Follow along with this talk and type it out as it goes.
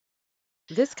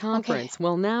This conference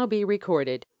will now be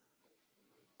recorded.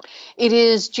 It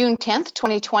is June 10th,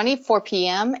 2020, 4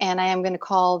 p.m., and I am going to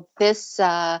call this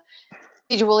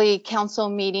Sedro-Woolley Council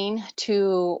meeting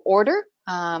to order.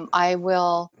 I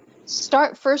will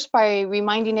start first by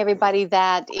reminding everybody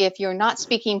that if you're not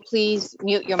speaking, please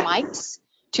mute your mics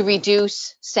to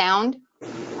reduce sound.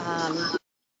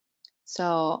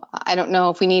 So I don't know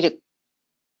if we need a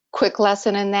quick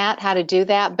lesson in that, how to do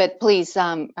that, but please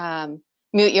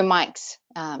mute your mics.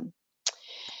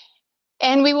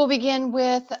 And we will begin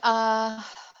with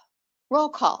roll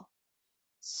call.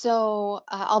 So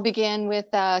I'll begin with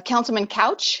Councilman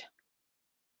Couch.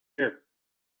 Here.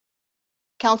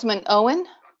 Councilman Owen.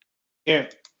 Here.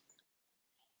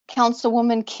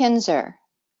 Councilwoman Kinzer.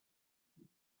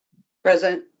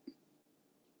 Present.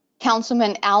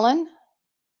 Councilman Allen.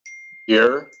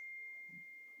 Here.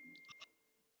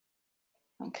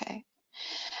 Okay.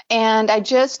 And I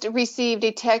just received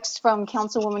a text from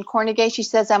Councilwoman Cornegay. She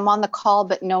says, I'm on the call,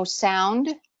 but no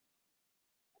sound.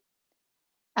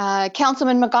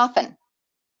 Councilman McGoffin.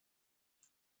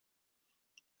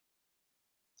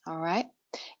 All right.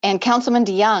 And Councilman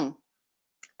DeYoung.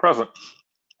 Present.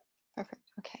 Perfect.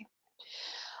 Okay.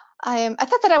 I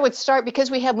thought that I would start because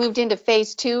we have moved into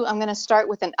phase 2. I'm going to start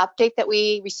with an update that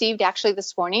we received actually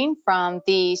this morning from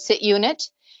the SIT unit.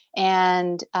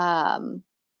 And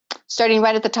starting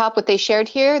right at the top, what they shared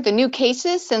here, the new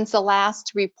cases since the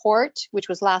last report, which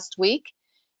was last week,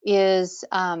 is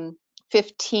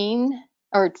 14.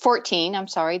 I'm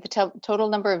sorry. The total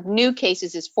number of new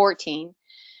cases is 14.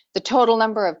 The total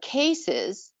number of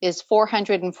cases is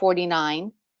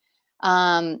 449.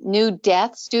 New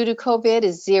deaths due to COVID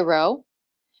is 0.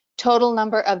 Total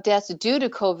number of deaths due to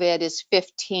COVID is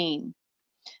 15.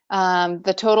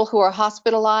 The total who are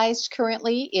hospitalized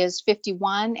currently is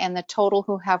 51, and the total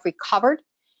who have recovered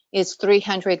is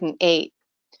 308.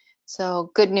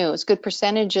 So good news, good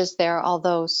percentages there, all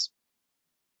those.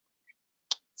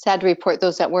 Sad to report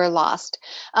those that were lost.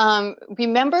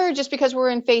 Remember, just because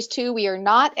we're in phase 2, we are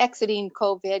not exiting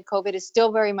COVID. COVID is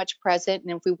still very much present,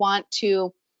 and if we want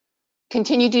to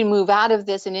continue to move out of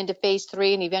this and into phase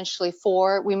 3 and eventually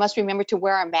 4, we must remember to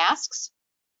wear our masks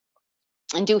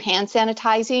and do hand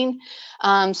sanitizing.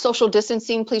 Social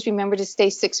distancing, please remember to stay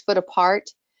 6 foot apart.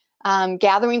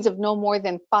 Gatherings of no more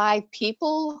than 5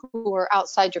 people who are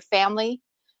outside your family.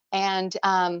 And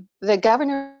the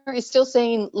governor is still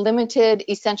saying limited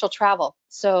essential travel.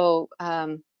 So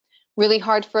really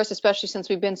hard for us, especially since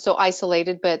we've been so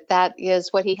isolated, but that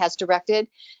is what he has directed.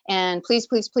 And please,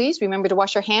 please, please remember to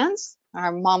wash your hands.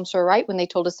 Our moms were right when they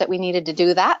told us that we needed to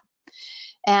do that.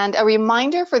 And a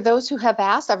reminder for those who have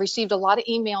asked, I've received a lot of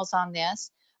emails on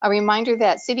this, a reminder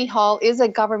that City Hall is a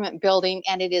government building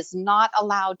and it is not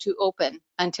allowed to open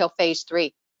until phase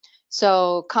 3.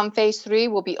 So come phase 3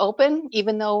 will be open,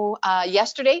 even though as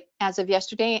of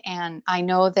yesterday, and I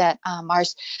know that our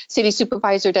city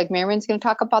supervisor, Doug Marion, is going to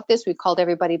talk about this. We called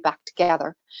everybody back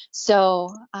together.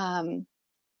 So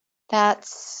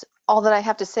that's all that I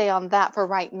have to say on that for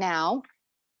right now.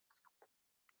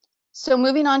 So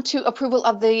moving on to approval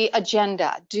of the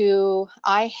agenda. Do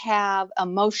I have a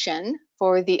motion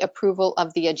for the approval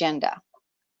of the agenda?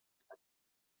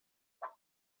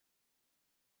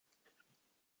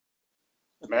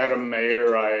 Madam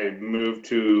Mayor, I move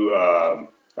to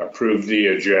approve the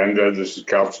agenda. This is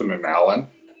Councilman Allen.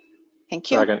 Thank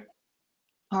you. Second.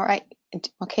 All right.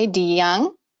 Okay,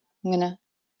 DeYoung.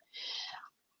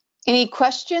 Any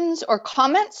questions or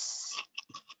comments?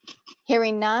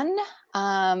 Hearing none.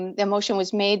 The motion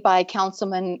was made by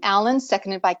Councilman Allen,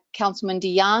 seconded by Councilman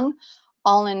DeYoung.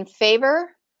 All in favor,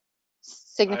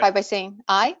 signify by saying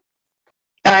aye.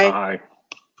 Aye.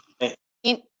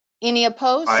 Any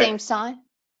opposed? Aye. Same sign.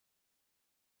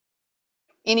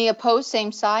 Any opposed?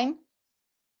 Same sign.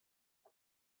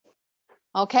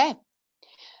 Okay.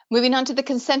 Moving on to the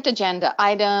consent agenda,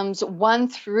 items 1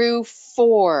 through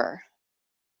 4.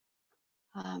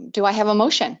 Do I have a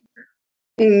motion?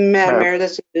 Madam Mayor,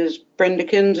 this is Brenda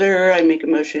Kinzer. I make a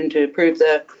motion to approve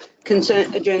the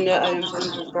consent agenda items 1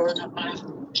 through 4.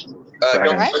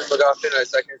 Second. McGoffin, I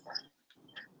second.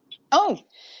 Oh,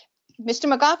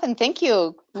 Mr. McGoffin, thank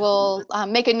you. We'll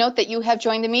make a note that you have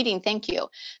joined the meeting. Thank you.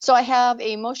 So I have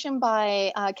a motion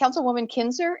by Councilwoman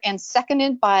Kinzer and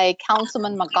seconded by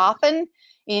Councilman McGoffin.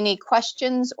 Any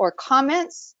questions or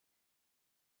comments?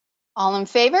 All in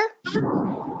favor?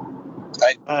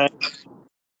 Aye.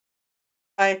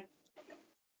 Aye.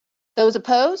 Those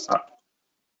opposed?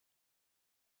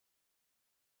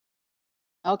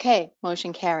 Okay,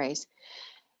 motion carries.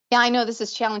 Yeah, I know this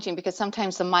is challenging because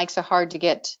sometimes the mics are hard to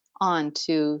get on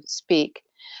to speak.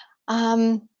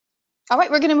 All right,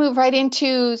 we're going to move right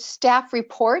into staff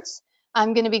reports.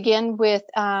 I'm going to begin with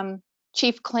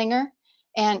Chief Klinger.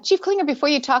 And Chief Klinger, before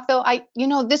you talk though,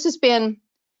 this has been,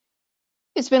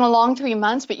 it's been a long 3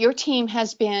 months, but your team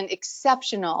has been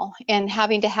exceptional in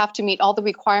having to meet all the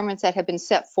requirements that have been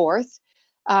set forth,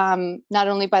 not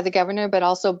only by the governor, but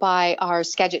also by our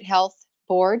Skagit Health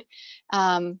Board.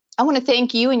 I want to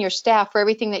thank you and your staff for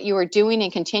everything that you are doing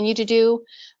and continue to do.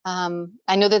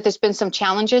 I know that there's been some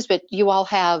challenges, but you all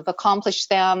have accomplished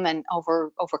them and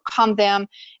overcome them,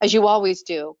 as you always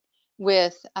do,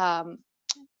 with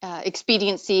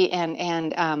expediency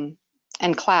and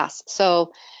class.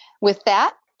 So with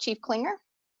that, Chief Klinger.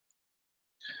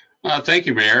 Thank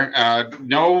you, Mayor.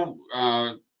 No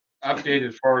update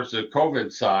as far as the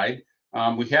COVID side.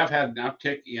 We have had an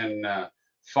uptick in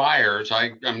fires.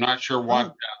 I'm not sure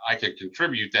what I could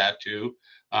contribute that to.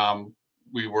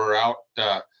 We were out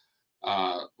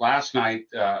last night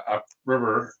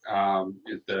upriver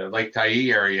at the Lake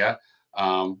Tyee area,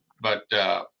 but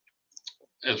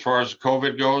as far as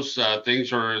COVID goes,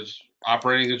 things are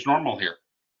operating as normal here.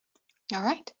 All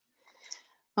right.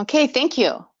 Okay, thank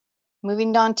you.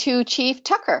 Moving on to Chief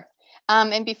Tucker.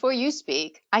 And before you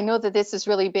speak, I know that this has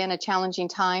really been a challenging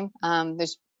time.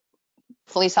 There's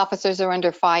police officers are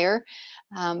under fire.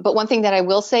 But one thing that I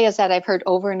will say is that I've heard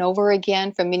over and over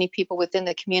again from many people within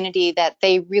the community that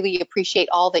they really appreciate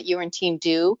all that you and team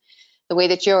do, the way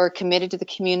that you're committed to the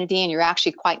community and you're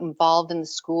actually quite involved in the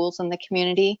schools and the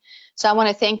community. So I want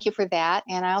to thank you for that.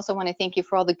 And I also want to thank you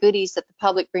for all the goodies that the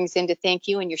public brings in to thank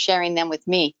you, and you're sharing them with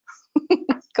me.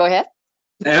 Go ahead.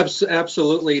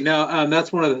 Absolutely. No,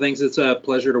 that's one of the things that's a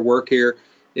pleasure to work here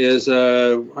is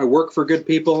I work for good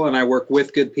people and I work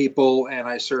with good people and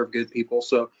I serve good people.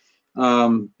 So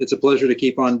it's a pleasure to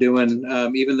keep on doing,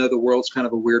 even though the world's kind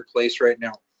of a weird place right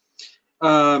now.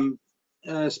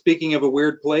 Speaking of a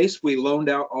weird place, we loaned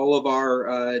out all of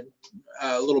our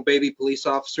little baby police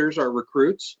officers, our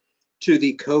recruits, to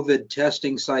the COVID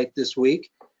testing site this week.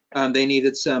 They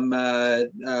needed some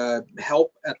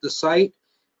help at the site.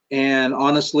 And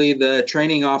honestly, the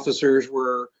training officers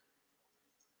were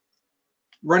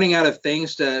running out of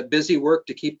things busy work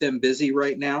to keep them busy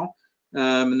right now.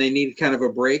 And they needed kind of a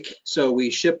break. So we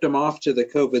shipped them off to the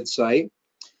COVID site.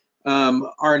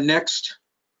 Our next,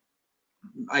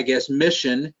 I guess,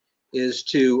 mission is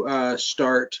to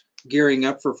start gearing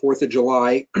up for 4th of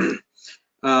July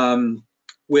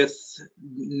with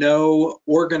no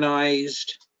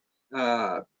organized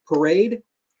parade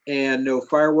and no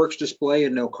fireworks display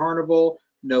and no carnival,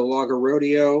 no logger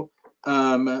rodeo.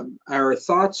 Our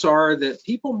thoughts are that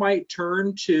people might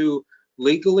turn to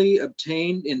legally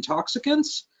obtained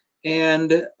intoxicants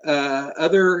and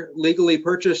other legally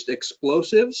purchased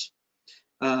explosives.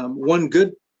 One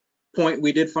good point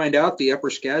we did find out, the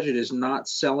Upper Skagit is not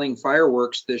selling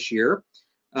fireworks this year,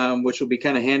 which will be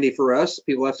kind of handy for us.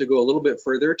 People have to go a little bit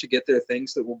further to get their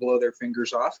things that will blow their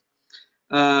fingers off.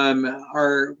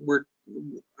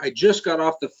 I just got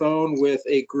off the phone with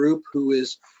a group who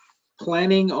is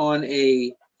planning on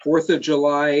a 4th of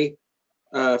July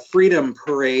freedom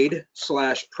parade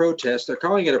 / protest. They're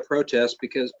calling it a protest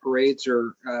because parades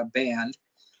are banned.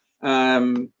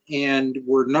 And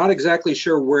we're not exactly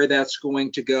sure where that's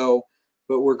going to go,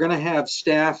 but we're going to have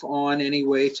staff on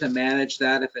anyway to manage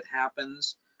that if it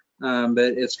happens. But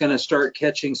it's going to start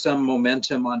catching some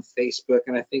momentum on Facebook,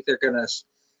 and I think they're going to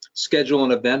schedule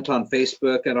an event on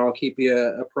Facebook, and I'll keep you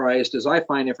apprised as I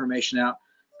find information out.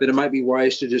 But it might be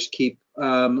wise to just keep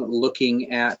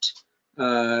looking at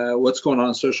what's going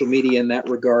on social media in that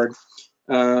regard.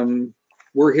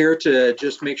 We're here to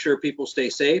just make sure people stay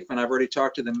safe, and I've already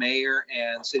talked to the mayor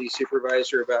and city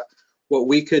supervisor about what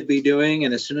we could be doing,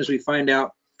 and as soon as we find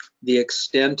out the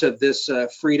extent of this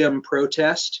freedom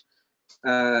protest,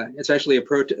 it's actually a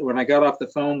protest. When I got off the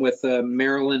phone with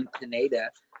Marilyn Pineda,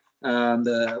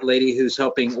 the lady who's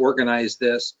helping organize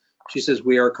this, she says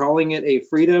we are calling it a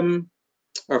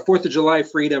 4th of July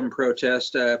freedom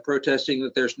protest, protesting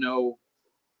that there's no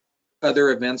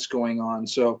other events going on.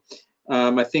 So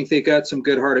I think they got some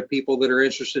good-hearted people that are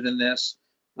interested in this,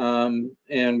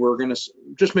 and we're going to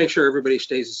just make sure everybody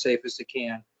stays as safe as they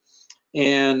can.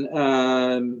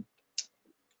 And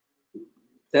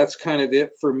that's kind of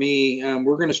it for me.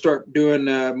 We're going to start doing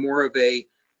more of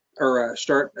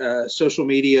start a social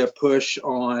media push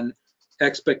on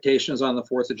expectations on the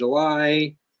 4th of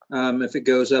July. If it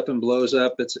goes up and blows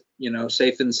up, it's,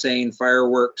 safe and sane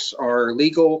fireworks are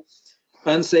legal.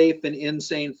 Unsafe and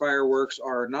insane fireworks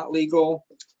are not legal,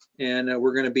 and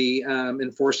we're going to be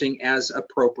enforcing as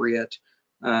appropriate.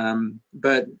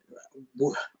 But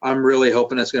I'm really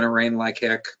hoping it's going to rain like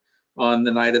heck on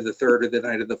the night of the 3rd or the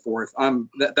night of the 4th.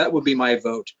 That would be my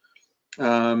vote.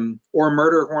 or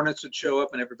murder hornets would show up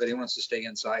and everybody wants to stay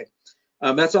inside.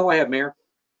 That's all I have, Mayor.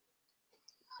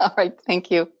 All right,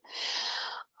 thank you.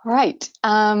 All right,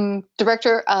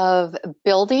 Director of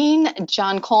Building,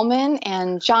 John Coleman.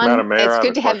 And John, Madam Mayor, it's I have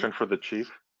good a to have. question for the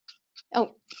chief.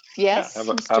 Oh, yes, I have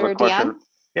a Mr. question. Dion.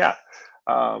 Yeah.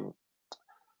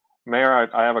 Mayor,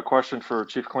 I have a question for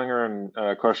Chief Klinger and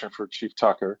a question for Chief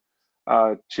Tucker.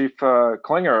 Chief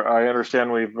Klinger, I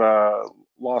understand we've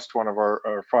lost one of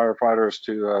our firefighters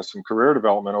to some career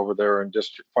development over there in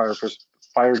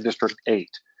Fire District 8.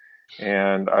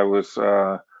 And I was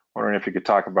wondering if you could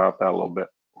talk about that a little bit.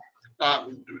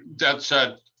 That's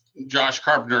Josh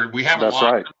Carpenter. We haven't That's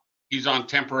lost right. him. He's on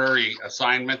temporary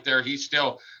assignment there. He's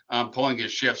still pulling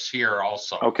his shifts here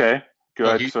also. Okay,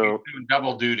 good. He's doing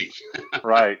double duty.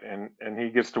 Right, and he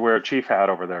gets to wear a chief hat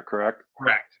over there, correct?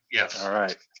 Correct, yes. All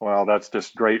right. Well, that's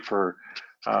just great for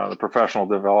the professional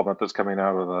development that's coming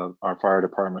out of our fire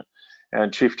department.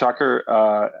 And Chief Tucker,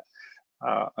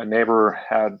 a neighbor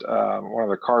had one of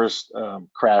their cars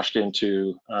crashed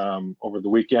into over the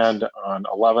weekend on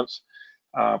 11th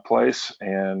Place,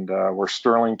 and where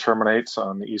Sterling terminates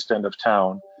on the east end of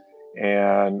town.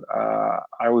 And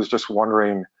I was just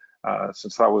wondering,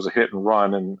 since that was a hit and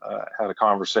run, and had a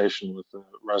conversation with the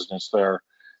residents there,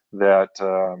 that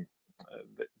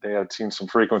they had seen some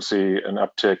frequency, an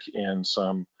uptick in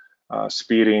some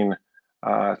speeding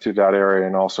through that area,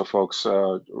 and also folks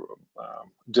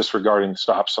disregarding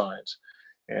stop signs.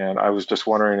 And I was just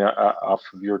wondering, off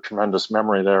of your tremendous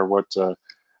memory there, what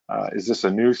is this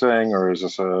a new thing, or is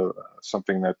this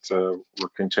something that we're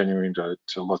continuing to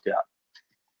look at?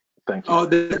 Thank you. Oh,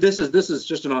 this is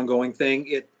just an ongoing thing.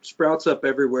 It sprouts up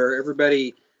everywhere.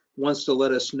 Everybody wants to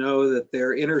let us know that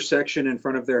their intersection in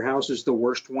front of their house is the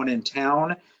worst one in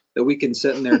town, that we can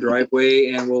sit in their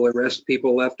driveway and we'll arrest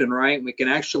people left and right. We can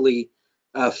actually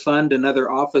fund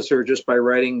another officer just by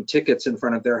writing tickets in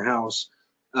front of their house.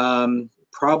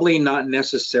 Probably not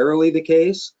necessarily the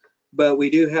case, but we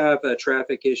do have a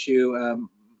traffic issue.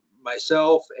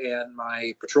 Myself and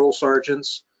my patrol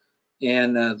sergeants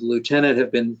and the lieutenant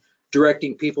have been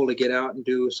directing people to get out and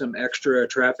do some extra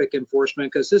traffic enforcement,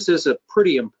 because this is a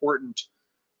pretty important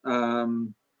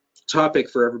topic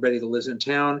for everybody that lives in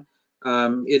town.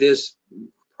 It is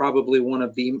probably one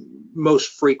of the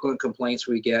most frequent complaints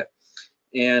we get.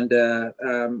 And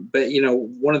but you know,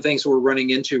 one of the things we're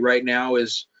running into right now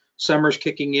is summer's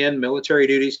kicking in, military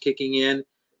duty's kicking in.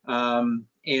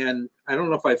 And I don't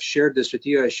know if I've shared this with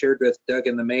you. I shared with Doug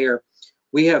and the mayor.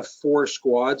 We have 4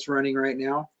 squads running right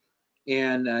now.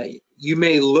 And you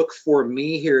may look for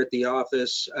me here at the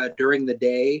office during the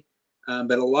day,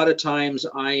 but a lot of times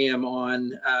I am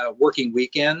on working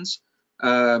weekends,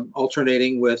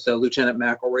 alternating with Lieutenant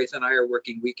McElwraith, and I are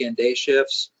working weekend day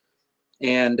shifts.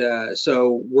 And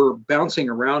so we're bouncing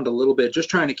around a little bit, just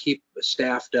trying to keep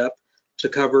staffed up to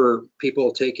cover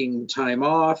people taking time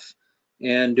off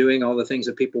and doing all the things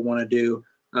that people want to do.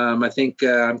 I think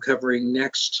I'm covering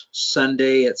next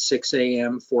Sunday at 6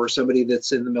 a.m. for somebody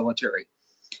that's in the military.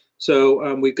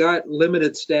 So we've got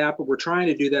limited staff, but we're trying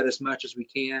to do that as much as we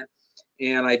can.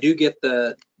 And I do get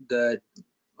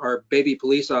our baby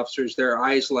police officers, their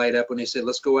eyes light up when they say,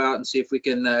 let's go out and see if we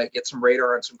can get some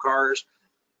radar on some cars.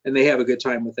 And they have a good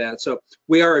time with that. So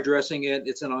we are addressing it.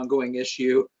 It's an ongoing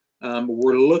issue.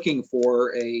 We're looking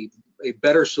for a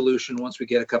better solution once we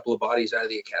get a couple of bodies out of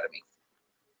the academy.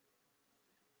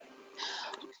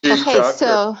 Okay,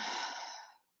 so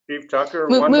Chief Tucker,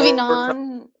 moving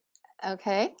on.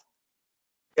 Okay.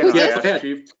 Can I Yes, ask go ahead.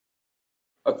 Chief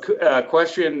a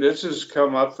question? This has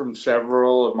come up from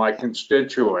several of my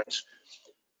constituents.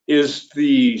 Is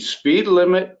the speed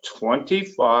limit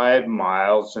 25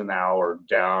 miles an hour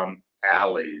down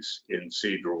alleys in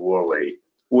Sedro-Woolley,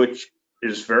 which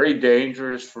is very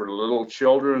dangerous for little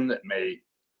children that may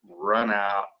run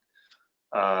out?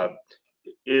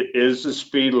 Is the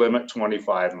speed limit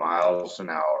 25 miles an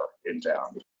hour in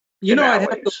town? You know,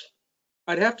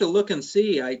 I'd have to look and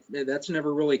see. That's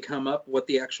never really come up what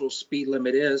the actual speed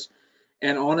limit is.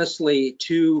 And honestly,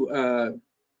 too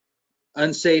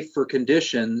unsafe for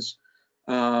conditions.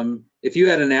 If you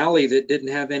had an alley that didn't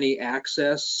have any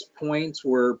access points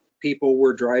where people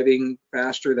were driving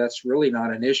faster, that's really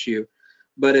not an issue.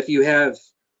 But if you have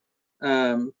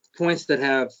points that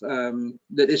have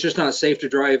that it's just not safe to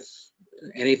drive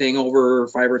anything over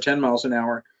 5 or 10 miles an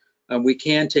hour, we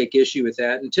can take issue with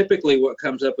that. And typically what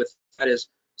comes up with that is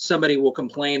somebody will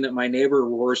complain that my neighbor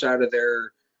roars out of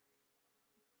their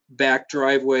back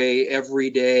driveway every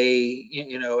day,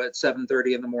 you know, at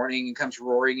 7:30 in the morning, and comes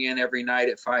roaring in every night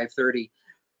at 5:30.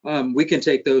 We can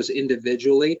take those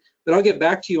individually, But I'll get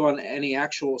back to you on any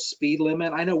actual speed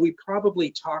limit. I know we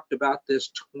probably talked about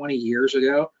this 20 years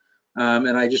ago,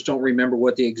 and I just don't remember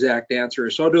what the exact answer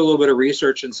is. So I'll do a little bit of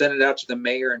research and send it out to the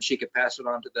mayor, and she could pass it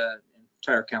on to the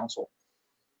entire council.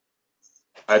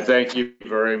 I thank you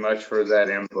very much for that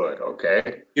input,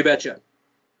 okay? You betcha.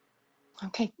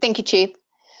 Okay, thank you, Chief.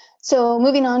 So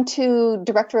moving on to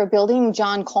Director of Building,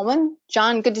 John Coleman.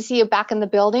 John, good to see you back in the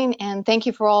building, and thank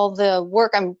you for all the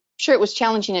work. I'm sure it was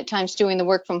challenging at times doing the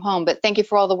work from home, but thank you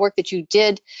for all the work that you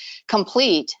did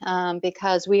complete,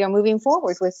 because we are moving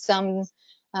forward with some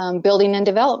building and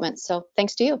development. So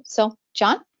thanks to you. So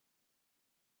John?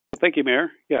 Thank you,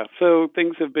 Mayor. Yeah, so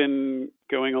things have been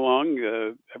going along.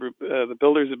 The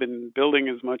builders have been building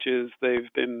as much as they've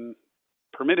been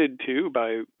permitted to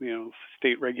by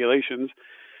state regulations.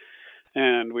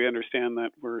 And we understand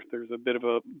that there's a bit of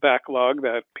a backlog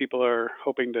that people are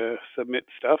hoping to submit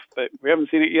stuff, but we haven't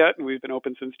seen it yet, and we've been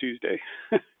open since Tuesday.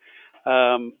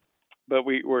 But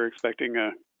we're expecting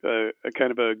a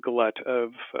kind of a glut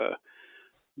of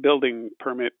building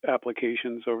permit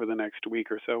applications over the next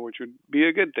week or so, which would be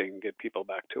a good thing, get people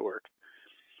back to work.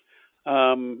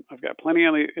 I've got plenty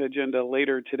on the agenda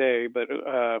later today, but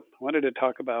I wanted to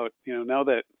talk about, now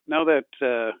that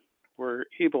we're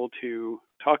able to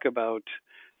talk about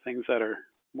things that are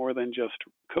more than just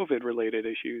COVID-related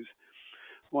issues,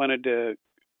 wanted to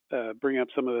bring up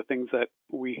some of the things that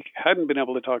we hadn't been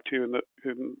able to talk to in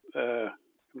the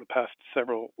past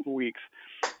several weeks.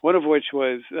 One of which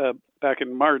was back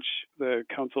in March, the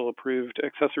council approved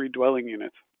accessory dwelling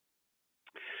units.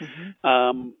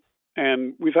 Mm-hmm.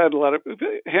 And we've had a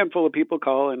handful of people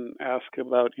call and ask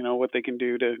about, what they can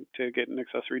do to get an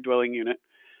accessory dwelling unit.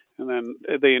 And then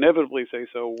they inevitably say,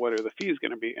 so what are the fees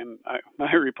going to be? And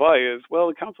my reply is, well,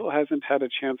 the council hasn't had a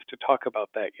chance to talk about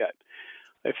that yet.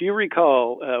 If you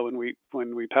recall, when we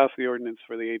passed the ordinance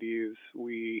for the ADUs,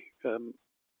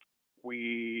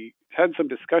 we had some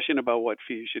discussion about what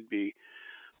fees should be,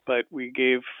 but we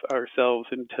gave ourselves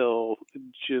until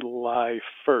July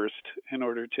 1st in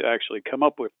order to actually come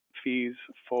up with fees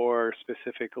for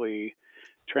specifically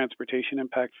transportation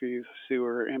impact fees,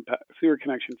 sewer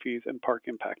connection fees, and park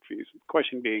impact fees. The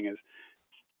question being is,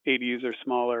 ADUs are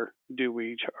smaller. Do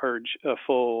we charge a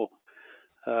full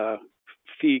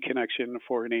fee connection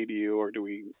for an ADU, or do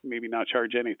we maybe not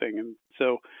charge anything? And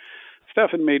so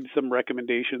staff had made some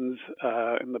recommendations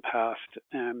in the past,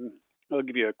 and I'll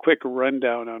give you a quick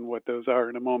rundown on what those are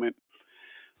in a moment.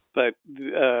 But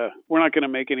we're not going to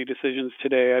make any decisions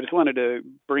today. I just wanted to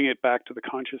bring it back to the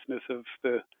consciousness of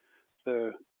the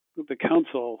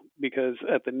council, because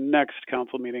at the next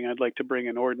council meeting, I'd like to bring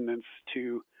an ordinance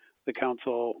to the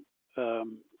council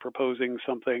proposing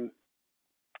something,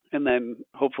 and then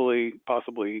hopefully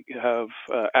possibly have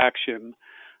action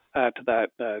at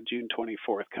that June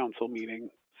 24th council meeting,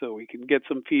 so we can get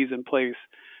some fees in place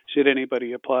should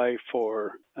anybody apply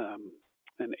for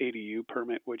an ADU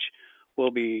permit, which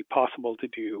will be possible to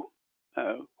do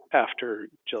after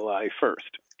July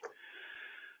 1st.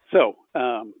 So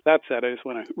that said, I just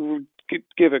want to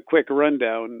give a quick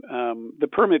rundown. The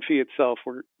permit fee itself,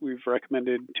 we've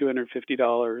recommended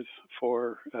 $250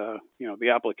 for the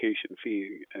application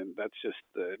fee, and that's just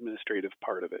the administrative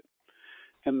part of it.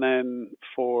 And then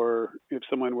if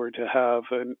someone were to have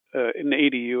an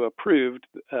ADU approved,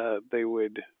 they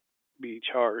would be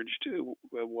charged.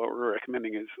 What we're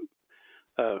recommending is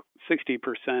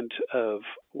 60% of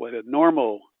what a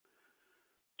normal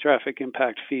traffic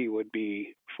impact fee would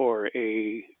be for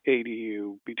a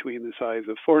ADU between the size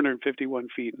of 451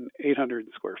 feet and 800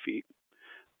 square feet.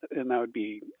 And that would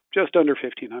be just under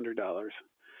 $1,500.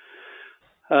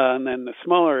 And then the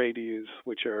smaller ADUs,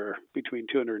 which are between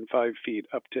 205 feet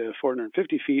up to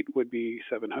 450 feet, would be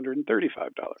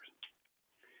 $735.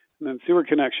 And then sewer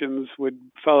connections would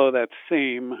follow that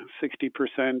same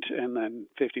 60% and then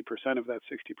 50% of that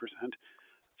 60%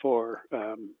 for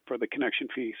the connection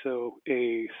fee. So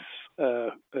a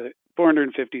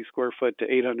 450 square foot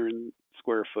to 800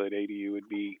 square foot ADU would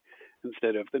be,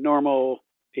 instead of the normal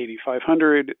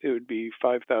 8,500, it would be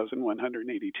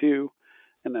 5,182.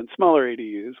 And then smaller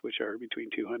ADUs, which are between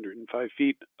 205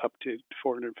 feet up to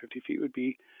 450 feet, would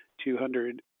be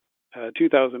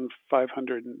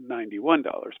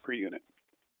 $2,591 per unit.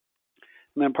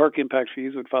 And then park impact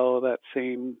fees would follow that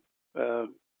same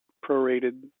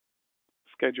prorated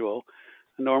schedule.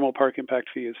 The normal park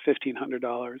impact fee is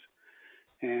 $1,500,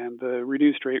 and the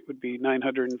reduced rate would be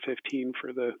 $915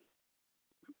 for the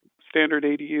standard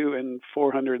ADU and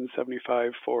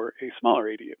 $475 for a smaller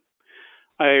ADU.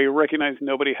 I recognize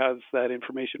nobody has that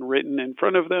information written in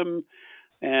front of them,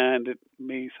 and it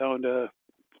may sound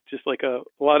just like a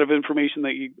lot of information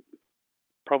that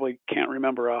probably can't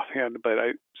remember offhand, but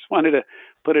I just wanted to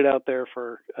put it out there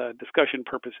for discussion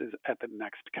purposes at the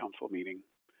next council meeting.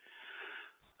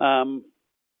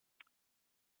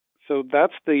 So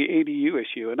that's the ADU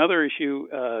issue. Another issue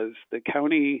is the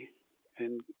county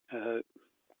and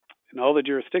all the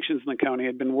jurisdictions in the county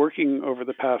had been working over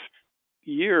the past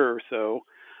year or so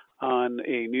on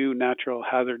a new natural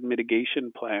hazard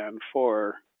mitigation plan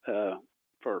for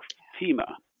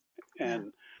FEMA.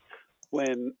 And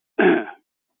when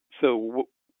so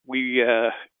we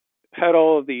had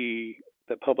all of the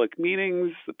public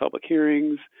meetings, the public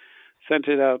hearings, sent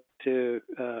it out to,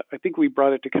 I think we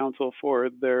brought it to council for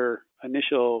their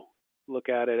initial look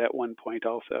at it at one point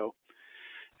also,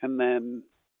 and then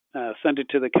sent it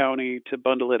to the county to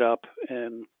bundle it up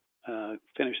and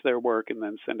finish their work and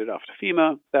then send it off to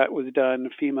FEMA. That was done.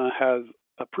 FEMA has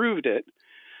approved it.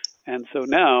 And so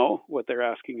now what they're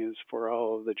asking is for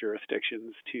all of the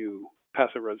jurisdictions to pass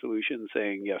a resolution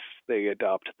saying, yes, they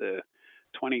adopt the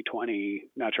 2020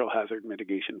 Natural Hazard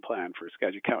Mitigation Plan for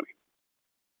Skagit County.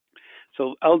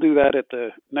 So I'll do that at the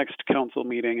next council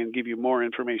meeting and give you more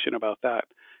information about that.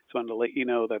 So I wanted to let you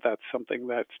know that that's something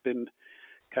that's been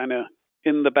kind of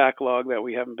in the backlog that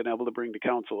we haven't been able to bring to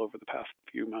council over the past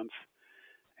few months.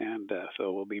 And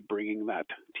so we'll be bringing that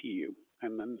to you.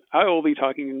 And then I will be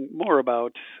talking more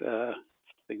about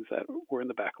things that were in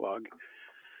the backlog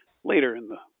later in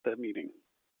the meeting.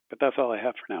 But that's all I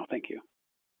have for now. Thank you.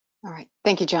 All right.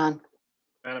 Thank you, John.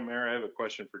 Madam Mayor, I have a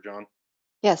question for John.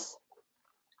 Yes.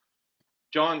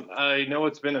 John, I know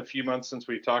it's been a few months since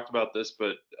we talked about this,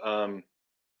 but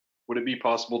would it be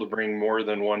possible to bring more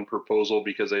than one proposal?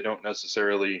 Because I don't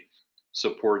necessarily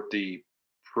support the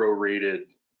prorated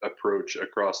approach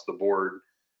across the board.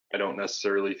 I don't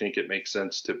necessarily think it makes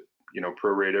sense to,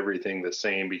 prorate everything the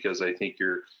same, because I think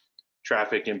your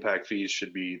traffic impact fees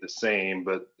should be the same,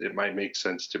 but it might make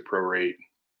sense to prorate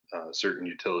certain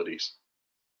utilities.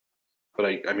 But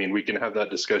I mean, we can have that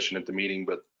discussion at the meeting,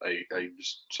 but I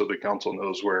just, so the council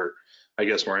knows where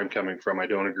I'm coming from. I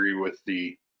don't agree with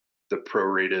the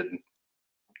prorated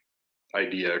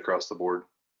idea across the board.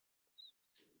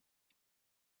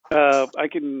 I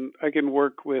can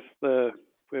work with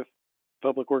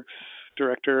Public Works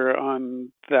Director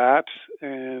on that,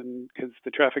 and because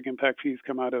the traffic impact fees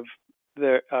come out of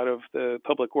the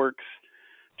Public Works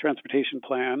transportation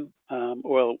plan,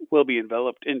 will be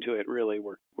enveloped into it. Really,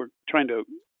 we're trying to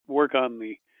work on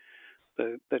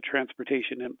the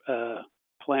transportation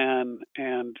plan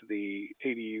and the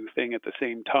ADU thing at the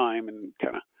same time, and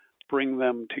kind of bring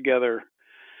them together.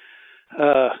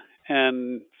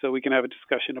 And so we can have a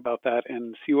discussion about that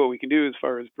and see what we can do as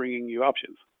far as bringing you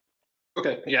options.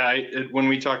 Okay. Yeah. When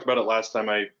we talked about it last time,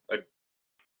 I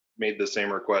made the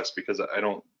same request, because I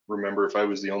don't remember if I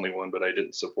was the only one, but I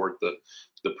didn't support the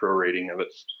prorating of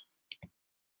it.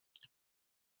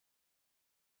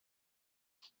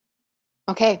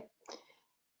 Okay.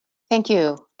 Thank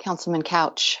you, Councilman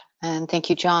Couch, and thank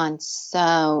you, John.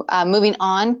 So moving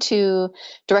on to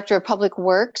Director of Public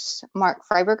Works, Mark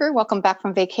Freiberger. Welcome back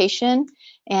from vacation.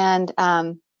 And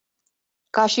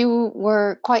gosh, you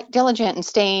were quite diligent in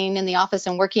staying in the office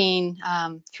and working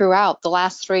throughout the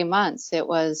last 3 months. It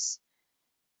was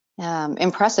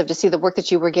impressive to see the work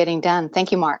that you were getting done.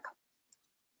 Thank you, Mark.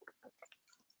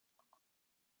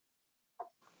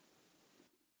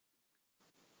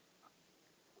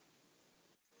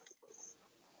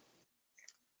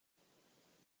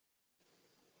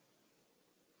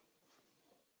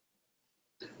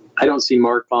 I don't see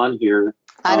Mark on here.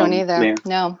 I don't either. Mayor.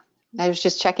 No, I was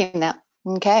just checking that.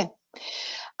 Okay.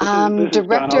 This is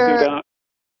Director.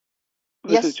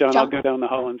 This is John. I'll go down the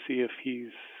hall and see if he's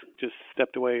just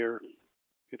stepped away or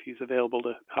if he's available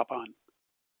to hop on.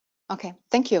 Okay,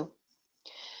 thank you.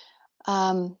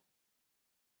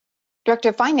 Director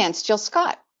of Finance, Jill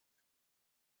Scott.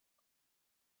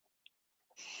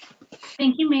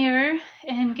 Thank you, Mayor,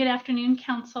 and good afternoon,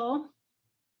 Council.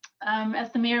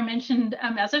 As the Mayor mentioned,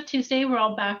 as of Tuesday, we're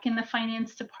all back in the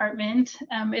Finance Department.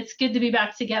 It's good to be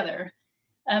back together.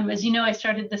 As you know, I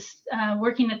started this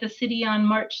working at the city on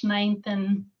March 9th,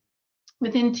 and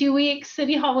within 2 weeks,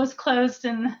 City Hall was closed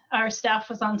and our staff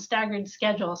was on staggered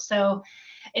schedules. So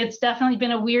it's definitely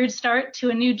been a weird start to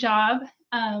a new job.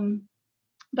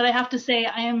 But I have to say,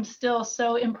 I am still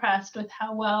so impressed with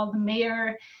how well the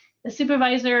mayor, the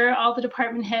supervisor, all the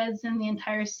department heads, and the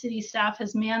entire city staff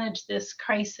has managed this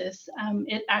crisis.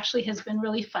 It actually has been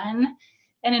really fun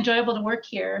and enjoyable to work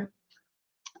here.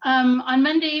 On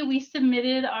Monday, we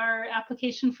submitted our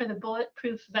application for the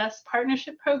Bulletproof Vest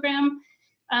Partnership Program,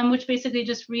 which basically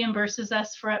just reimburses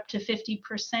us for up to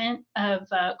 50% of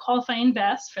qualifying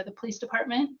vests for the police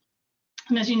department.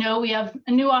 As you know, we have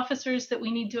new officers that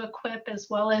we need to equip, as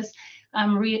well as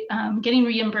getting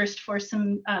reimbursed for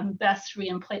some vest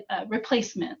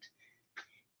replacement.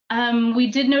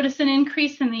 We did notice an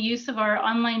increase in the use of our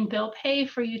online bill pay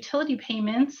for utility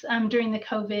payments during the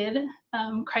COVID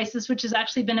crisis, which has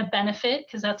actually been a benefit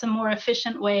because that's a more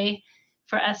efficient way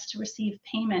for us to receive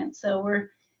payment. So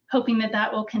we're hoping that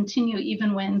that will continue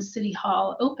even when City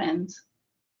Hall opens.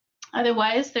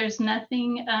 Otherwise, there's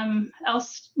nothing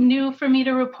else new for me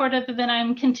to report other than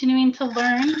I'm continuing to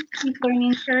learn, keep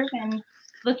learning curve, and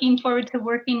looking forward to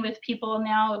working with people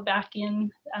now back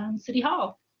in City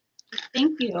Hall.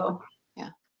 Thank you.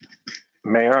 Yeah.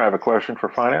 Mayor, I have a question for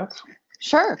Finance.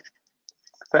 Sure.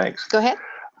 Thanks. Go ahead.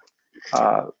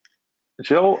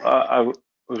 Jill, I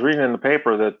was reading in the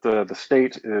paper that the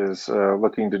state is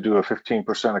looking to do a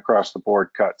 15% across the board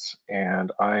cuts,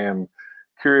 and I am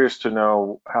curious to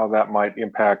know how that might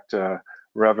impact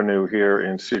revenue here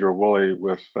in Sedro-Woolley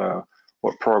with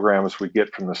what programs we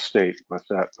get from the state with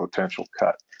that potential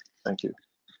cut. Thank you.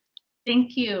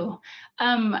 Thank you.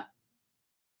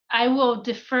 I will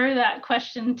defer that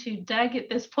question to Doug at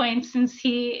this point, since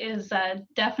he is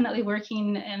definitely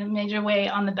working in a major way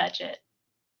on the budget.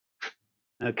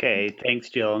 Okay, thanks,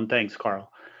 Jill, and thanks,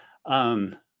 Carl.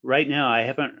 Right now, I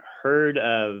haven't heard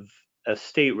of a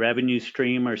state revenue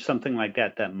stream or something like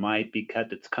that that might be cut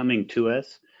that's coming to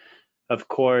us. Of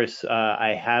course,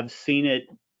 I have seen it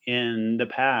in the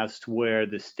past where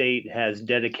the state has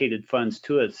dedicated funds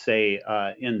to us, say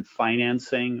in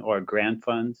financing or grant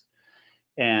funds,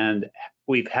 and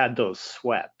we've had those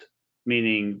swept,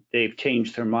 meaning they've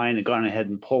changed their mind and gone ahead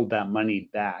and pulled that money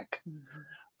back.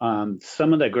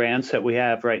 Some of the grants that we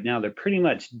have right now, they're pretty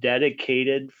much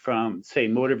dedicated from, say,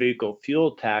 motor vehicle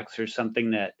fuel tax or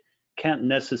something that can't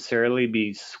necessarily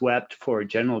be swept for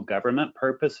general government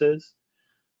purposes.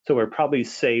 So we're probably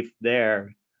safe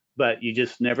there, but you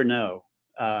just never know.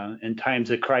 In times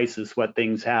of crisis, what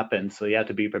things happen, so you have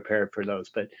to be prepared for those.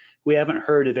 But we haven't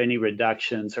heard of any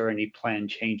reductions or any planned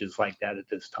changes like that at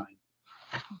this time.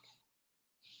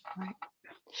 Right.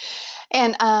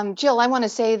 And Jill, I want to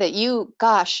say that you,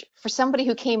 gosh, for somebody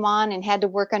who came on and had to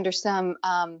work under some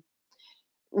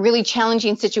really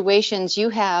challenging situations, you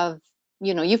have,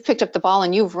 you've picked up the ball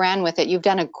and you've ran with it. You've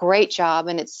done a great job,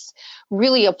 and it's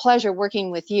really a pleasure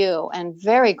working with you, and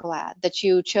very glad that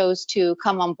you chose to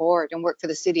come on board and work for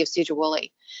the city of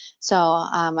Sedro-Woolley. So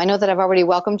I know that I've already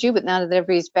welcomed you, but now that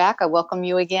everybody's back, I welcome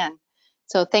you again.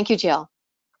 So thank you, Jill.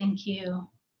 Thank you.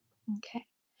 Okay.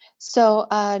 So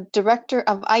Director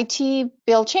of IT,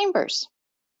 Bill Chambers.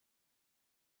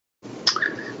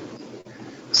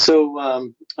 So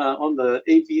on the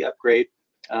AV upgrade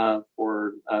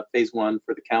for phase 1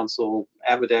 for the council,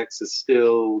 Avadex is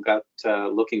still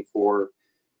looking for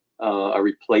a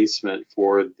replacement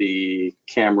for the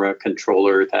camera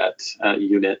controller, that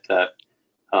unit that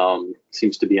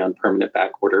seems to be on permanent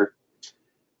back order.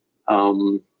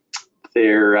 I've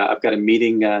got a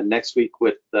meeting next week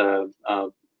with the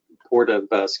Port of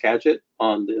Skagit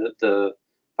on the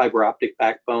fiber optic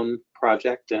backbone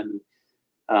project, and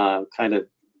kind of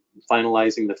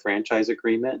finalizing the franchise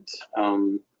agreement.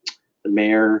 The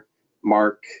mayor,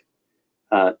 Mark,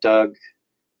 Doug,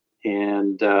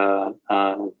 and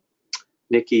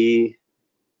Nikki,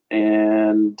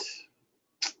 and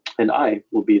I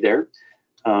will be there.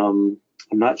 I'm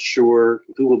not sure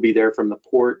who will be there from the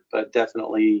port, but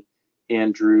definitely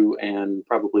Andrew and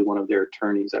probably one of their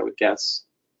attorneys, I would guess.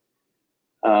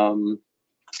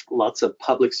 Lots of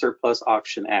public surplus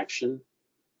auction action,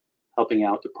 helping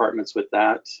out departments with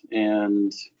that,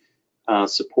 and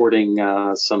supporting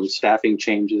some staffing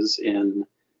changes in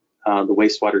the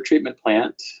wastewater treatment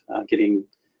plant, getting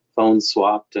phones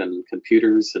swapped and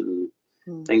computers and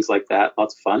things like that.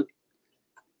 Lots of fun.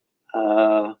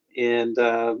 And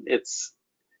it's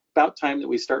about time that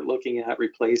we start looking at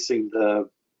replacing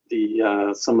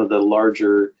some of the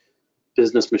larger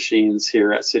business machines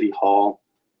here at City Hall.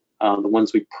 The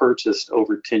ones we purchased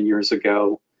over 10 years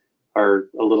ago are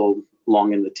a little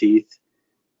long in the teeth.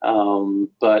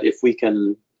 But if we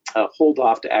can hold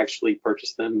off to actually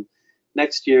purchase them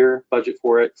next year, budget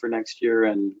for it for next year,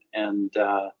 and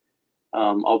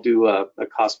I'll do a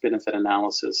cost benefit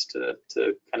analysis to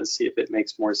kind of see if it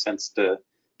makes more sense to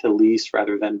lease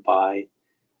rather than buy.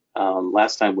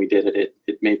 Last time we did it,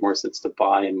 it made more sense to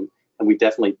buy, and we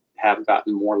definitely have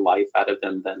gotten more life out of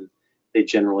them than they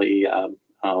generally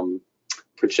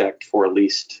project for a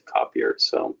leased copier.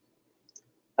 So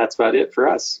that's about it for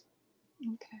us.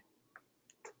 Okay.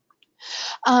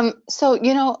 So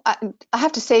I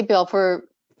have to say, Bill, for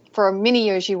many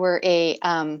years you were a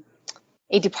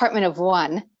department of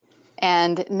one,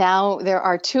 And now there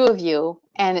are 2 of you,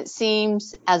 and it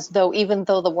seems as though even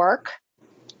though the work,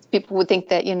 people would think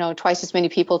that, twice as many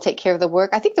people take care of the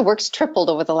work. I think the work's tripled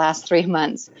over the last 3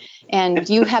 months. And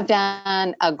you have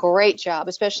done a great job,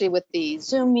 especially with the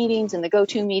Zoom meetings and the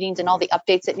GoTo meetings and all the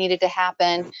updates that needed to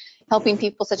happen, helping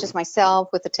people such as myself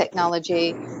with the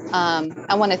technology.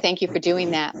 I want to thank you for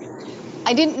doing that.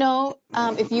 I didn't know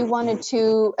if you wanted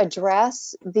to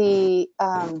address the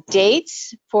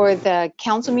dates for the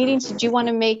council meetings. Did you want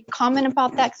to make comment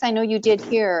about that? Because I know you did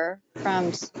hear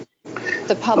from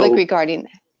the public regarding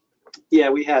that. Yeah,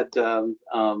 we had a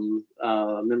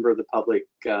member of the public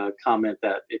comment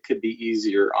that it could be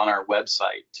easier on our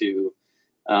website to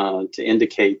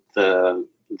indicate the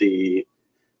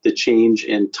change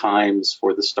in times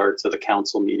for the starts of the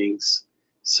council meetings.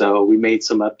 So we made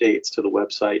some updates to the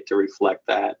website to reflect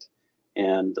that,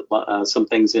 and some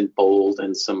things in bold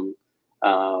and some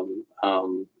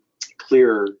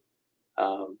clear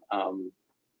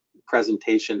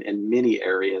presentation in many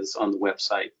areas on the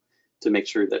website to make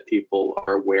sure that people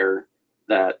are aware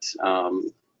that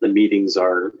the meetings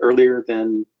are earlier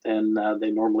than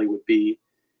they normally would be,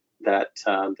 that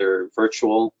they're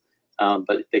virtual,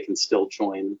 but they can still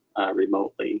join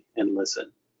remotely and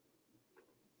listen.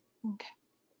 Okay.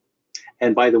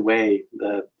 And by the way,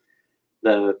 the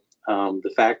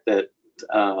fact that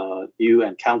you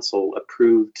and council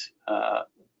approved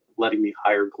letting me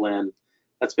hire Glenn,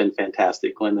 that's been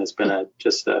fantastic. Glenn has been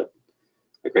just a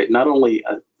great, not only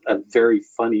a very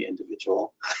funny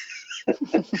individual,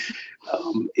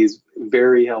 he's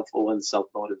very helpful and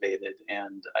self-motivated,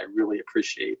 and I really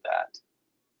appreciate that.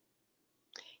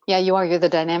 Yeah, you are. You're the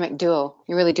dynamic duo.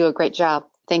 You really do a great job.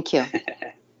 Thank you.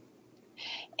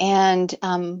 And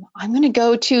I'm going to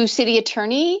go to City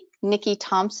Attorney Nikki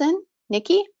Thompson.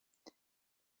 Nikki?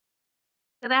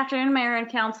 Good afternoon, Mayor and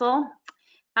Council.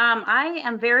 I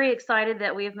am very excited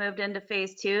that we've moved into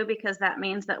phase 2 because that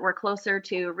means that we're closer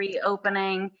to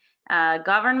reopening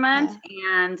government.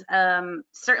 Yeah. And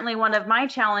certainly one of my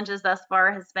challenges thus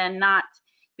far has been not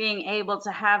being able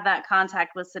to have that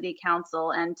contact with City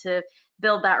Council and to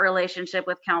build that relationship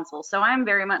with Council. So I'm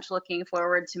very much looking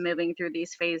forward to moving through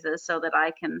these phases so that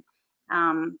I can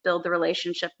build the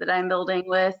relationship that I'm building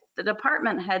with the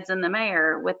department heads and the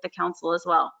mayor, with the Council as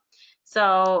well.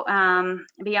 So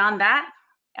beyond that,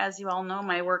 as you all know,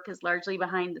 my work is largely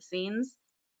behind the scenes,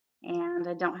 and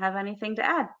I don't have anything to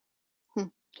add.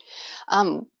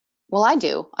 Well, I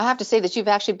do. I have to say that you've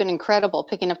actually been incredible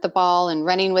picking up the ball and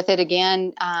running with it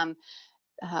again.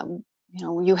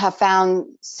 You have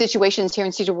found situations here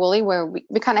in Sedro-Woolley where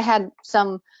we kind of had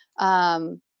some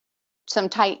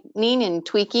tightening and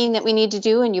tweaking that we need to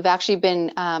do, and you've actually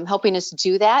been helping us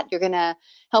do that. You're going to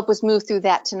help us move through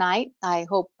that tonight. I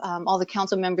hope all the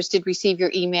council members did receive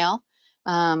your email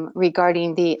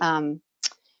regarding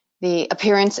the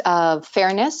appearance of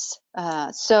fairness.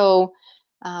 So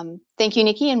thank you,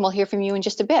 Nikki, and we'll hear from you in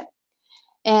just a bit.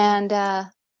 And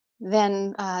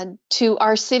then to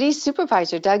our city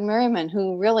supervisor, Doug Merriman,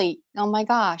 who really, oh my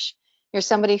gosh, you're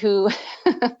somebody who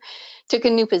took a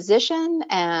new position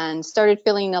and started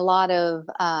filling a lot of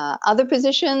other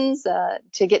positions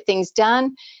to get things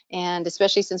done. And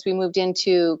especially since we moved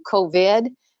into COVID,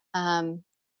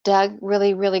 Doug,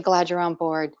 really, really glad you're on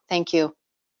board. Thank you.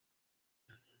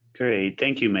 Great.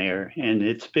 Thank you, Mayor. And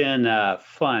it's been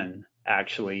fun,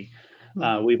 actually.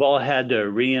 We've all had to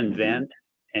reinvent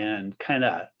and kind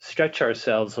of stretch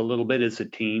ourselves a little bit as a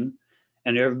team,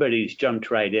 and everybody's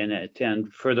jumped right in it.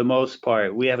 And for the most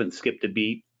part, we haven't skipped a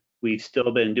beat. We've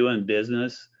still been doing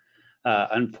business.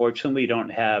 Unfortunately, we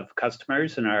don't have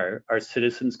customers and our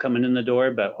citizens coming in the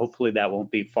door, but hopefully that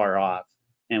won't be far off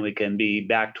and we can be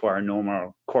back to our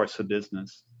normal course of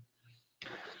business.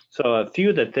 So a few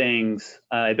of the things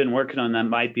I've been working on that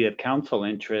might be of council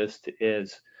interest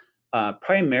is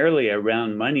primarily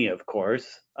around money, of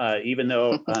course, even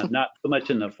though not so much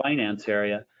in the finance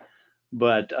area,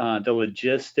 but the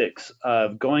logistics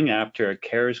of going after a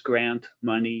CARES grant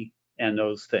money and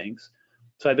those things.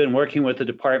 So I've been working with the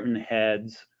department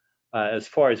heads as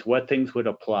far as what things would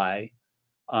apply.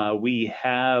 We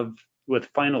have, with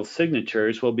final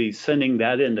signatures, we'll be sending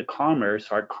that into Commerce,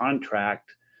 our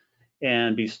contract,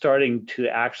 and be starting to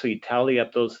actually tally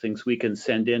up those things we can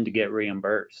send in to get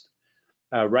reimbursed.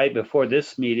 Right before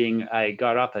this meeting, I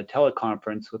got off a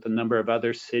teleconference with a number of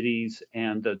other cities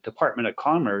and the Department of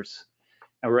Commerce,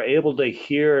 and we're able to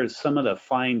hear some of the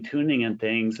fine tuning and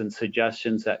things and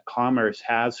suggestions that Commerce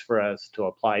has for us to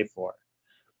apply for.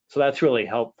 So that's really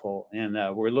helpful, and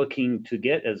we're looking to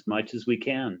get as much as we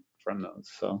can from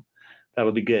those, so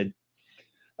that'll be good.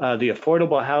 The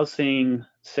affordable housing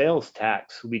sales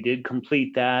tax, we did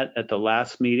complete that at the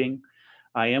last meeting.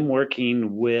 I am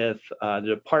working with the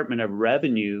Department of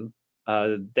Revenue.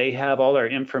 They have all our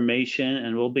information,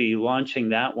 and we'll be launching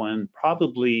that one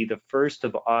probably the 1st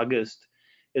of August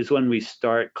is when we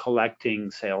start collecting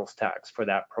sales tax for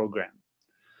that program.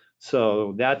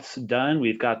 So that's done.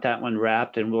 We've got that one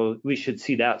wrapped, and we should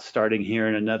see that starting here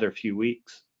in another few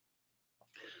weeks.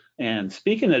 And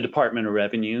speaking of Department of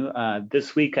Revenue,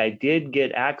 this week I did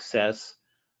get access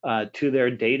to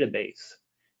their database.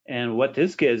 And what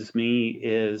this gives me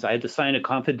is I had to sign a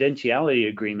confidentiality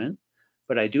agreement,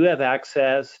 but I do have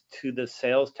access to the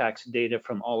sales tax data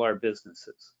from all our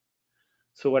businesses.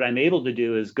 So what I'm able to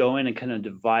do is go in and kind of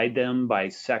divide them by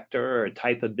sector or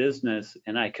type of business,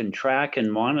 and I can track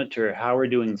and monitor how we're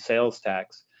doing sales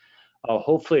tax.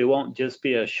 Hopefully it won't just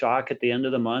be a shock at the end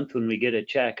of the month when we get a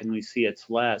check and we see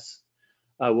it's less.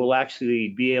 We'll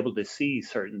actually be able to see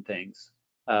certain things.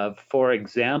 For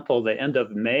example, the end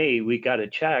of May, we got a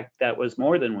check that was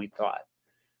more than we thought.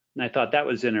 And I thought that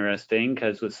was interesting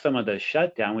because with some of the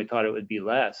shutdown, we thought it would be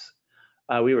less.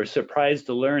 We were surprised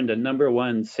to learn the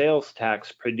 #1 sales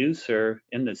tax producer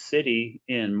in the city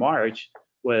in March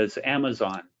was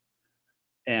Amazon.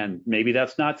 And maybe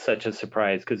that's not such a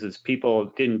surprise because as people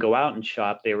didn't go out and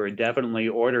shop, they were definitely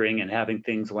ordering and having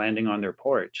things landing on their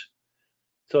porch.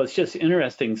 So it's just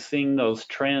interesting seeing those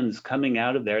trends coming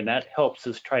out of there, and that helps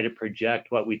us try to project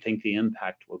what we think the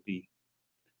impact will be.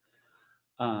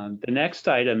 The next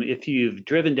item, if you've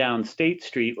driven down State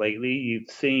Street lately,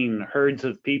 you've seen herds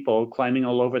of people climbing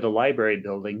all over the library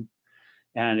building,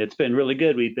 and it's been really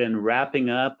good. We've been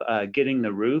wrapping up, getting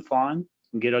the roof on,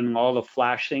 getting all the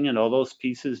flashing and all those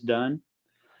pieces done.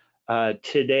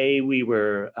 Today we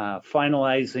were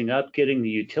finalizing up getting the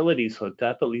utilities hooked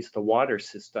up, at least the water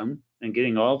system, and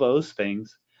getting all those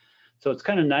things. So it's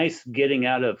kind of nice getting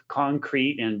out of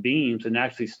concrete and beams and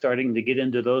actually starting to get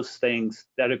into those things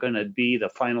that are going to be the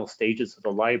final stages of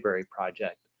the library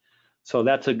project. So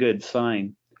that's a good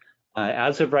sign.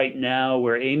 As of right now,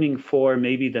 we're aiming for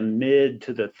maybe the mid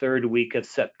to the 3rd week of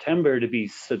September to be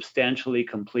substantially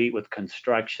complete with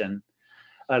construction.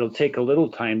 It'll take a little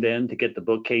time then to get the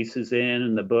bookcases in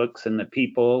and the books and the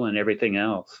people and everything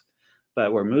else.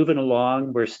 But we're moving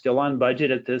along. We're still on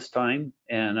budget at this time,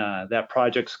 and that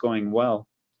project's going well.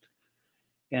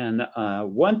 And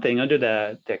one thing under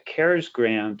the CARES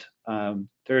grant,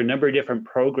 there are a number of different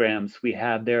programs we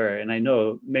have there. And I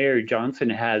know Mayor Johnson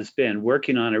has been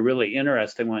working on a really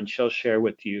interesting one she'll share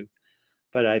with you.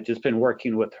 But I've just been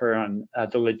working with her on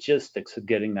the logistics of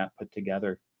getting that put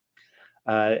together.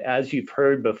 As you've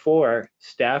heard before,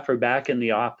 staff are back in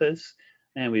the office,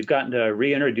 and we've gotten to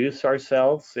reintroduce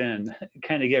ourselves and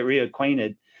kind of get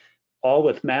reacquainted, all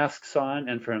with masks on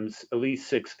and from at least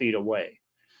 6 feet away.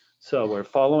 So we're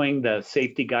following the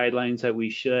safety guidelines that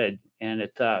we should, and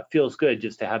it feels good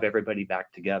just to have everybody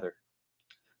back together.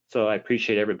 So I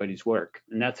appreciate everybody's work,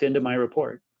 and that's the end of my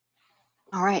report.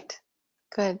 All right,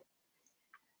 good.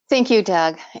 Thank you,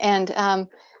 Doug. And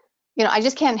you know, I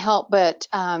just can't help but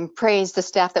praise the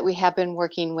staff that we have been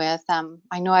working with.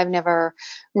 I know I've never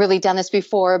really done this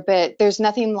before, but there's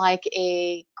nothing like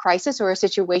a crisis or a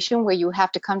situation where you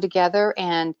have to come together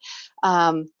and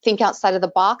think outside of the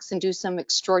box and do some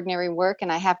extraordinary work.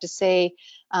 And I have to say,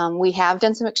 we have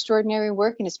done some extraordinary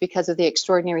work, and it's because of the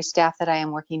extraordinary staff that I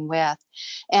am working with.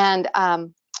 And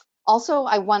also,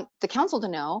 I want the council to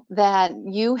know that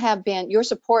your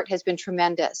support has been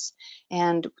tremendous.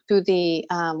 And through the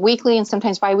weekly and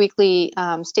sometimes bi-weekly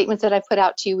statements that I've put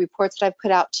out to you, reports that I've put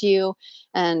out to you,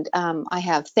 and I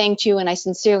have thanked you, and I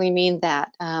sincerely mean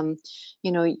that.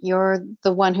 You know, you're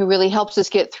the one who really helps us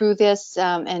get through this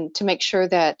and to make sure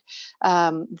that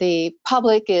the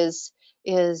public is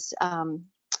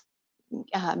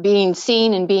being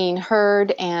seen and being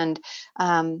heard, and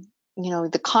you know,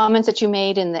 the comments that you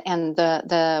made and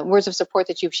the words of support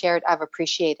that you've shared, I've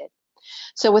appreciated.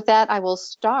 So with that, I will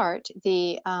start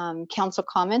the council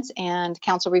comments and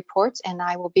council reports, and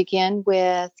I will begin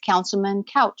with Councilman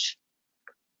Couch.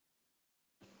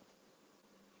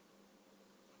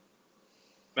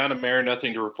 Madam Mayor,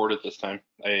 nothing to report at this time.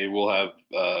 I will have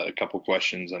a couple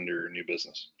questions under new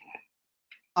business.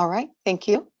 All right, thank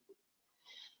you.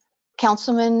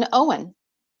 Councilman Owen.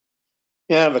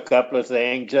 Yeah, I have a couple of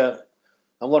things.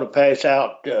 I want to pass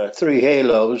out 3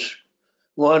 halos,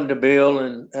 one to Bill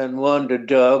and one to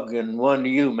Doug and one to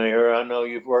you, Mayor. I know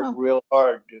you've worked real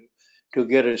hard to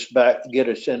get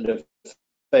us into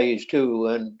phase 2,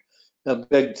 and a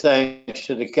big thanks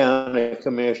to the county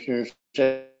commissioners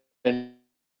and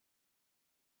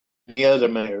the other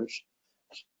mayors.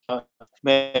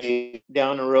 Maybe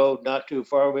down the road, not too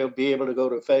far, we'll be able to go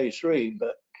to phase 3,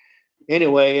 but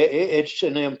anyway, it's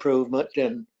an improvement,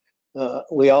 and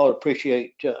we all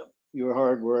appreciate your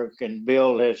hard work, and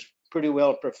Bill has pretty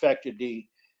well perfected the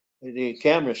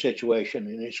camera situation,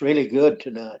 and it's really good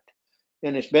tonight.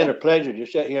 And it's been a pleasure to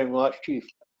sit here and watch Chief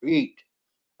eat.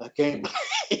 I can't.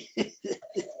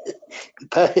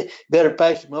 Better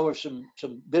pass him over some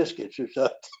biscuits or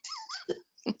something.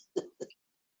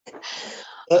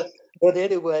 But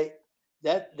anyway,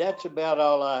 that's about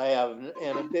all I have.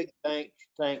 And a big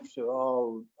thanks to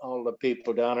all the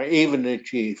people down there, even the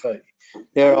chief.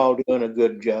 They're all doing a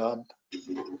good job.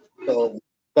 So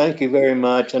thank you very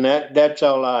much. And that's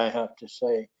all I have to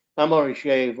say. I'm going to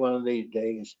shave one of these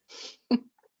days.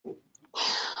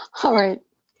 All right.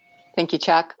 Thank you,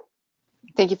 Chuck.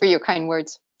 Thank you for your kind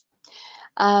words.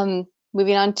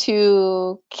 Moving on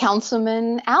to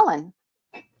Councilman Allen.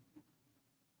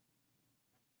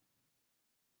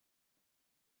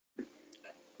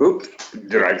 Oops,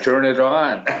 did I turn it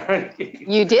on?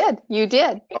 You did.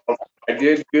 I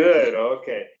did good.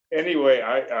 Okay. Anyway,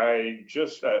 I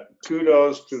just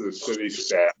kudos to the city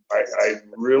staff. I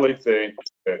really think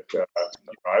that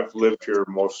I've lived here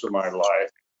most of my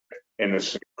life, and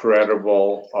it's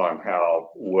incredible on how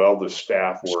well the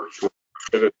staff works with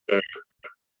citizens.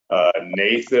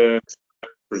 Nathan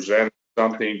presented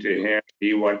something to him.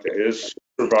 He went to his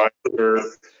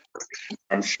supervisor.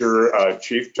 I'm sure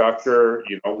Chief Tucker,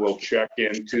 will check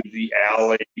into the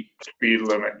alley speed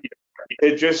limit.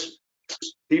 It just,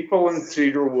 people in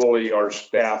Sedro-Woolley, our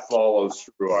staff follows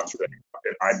through on things,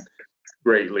 and I'm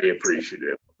greatly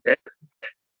appreciative. Okay?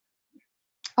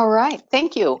 All right,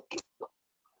 thank you.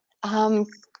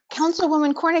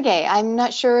 Councilwoman Cornegay, I'm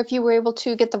not sure if you were able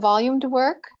to get the volume to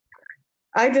work.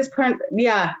 I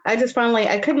finally,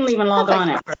 I couldn't even log on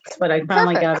at first, but I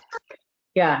finally got it.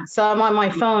 Yeah, so I'm on my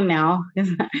phone now.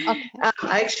 Okay.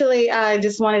 Actually, I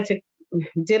just wanted to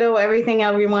ditto everything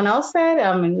everyone else said.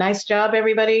 Nice job,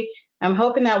 everybody. I'm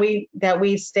hoping that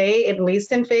we stay at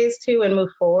least in phase 2 and move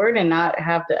forward and not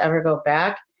have to ever go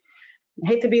back. I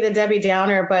hate to be the Debbie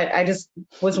Downer, but I just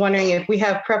was wondering if we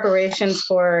have preparations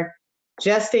for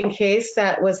just in case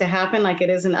that was to happen, like it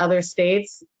is in other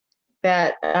states,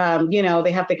 that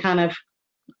they have to kind of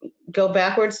go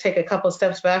backwards, take a couple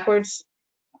steps backwards.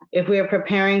 If we are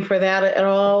preparing for that at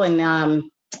all. And I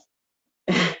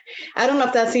don't know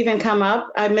if that's even come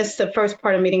up. I missed the first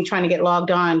part of the meeting trying to get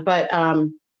logged on, but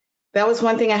that was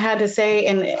one thing I had to say.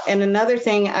 And another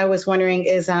thing I was wondering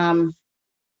is I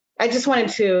just wanted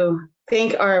to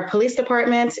thank our police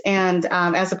department. And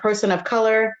as a person of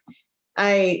color,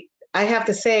 I have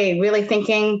to say, really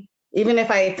thinking, even if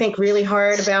I think really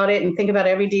hard about it and think about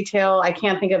every detail, I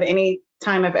can't think of any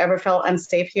time I've ever felt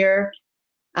unsafe here.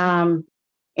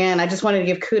 And I just wanted to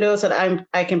give kudos that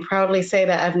I can proudly say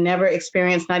that I've never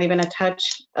experienced not even a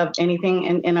touch of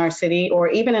anything in our city or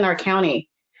even in our county.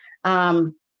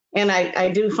 And I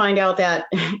do find out that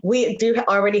we do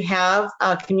already have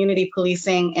community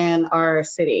policing in our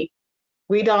city.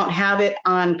 We don't have it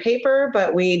on paper,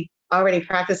 but we already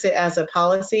practice it as a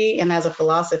policy and as a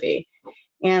philosophy.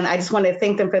 And I just want to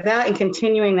thank them for that and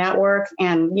continuing that work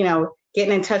and,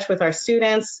 getting in touch with our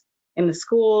students in the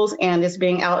schools and just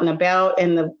being out and about.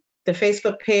 And the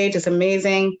Facebook page is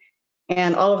amazing.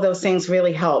 And all of those things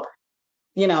really help.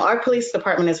 Our police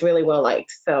department is really well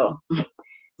liked. So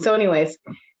anyways,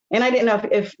 and I didn't know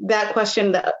if that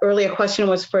question, the earlier question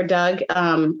was for Doug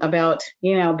about,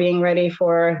 being ready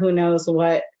for who knows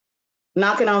what,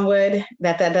 knocking on wood,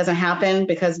 that doesn't happen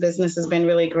because business has been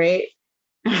really great.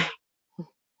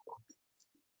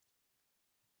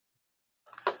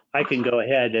 I can go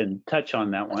ahead and touch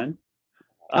on that one.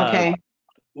 Okay.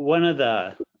 One of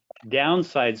the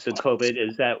downsides of COVID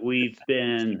is that we've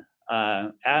been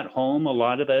at home, a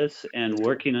lot of us, and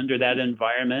working under that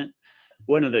environment.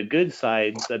 One of the good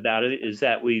sides about it is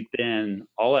that we've been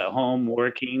all at home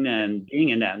working and being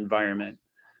in that environment.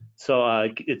 So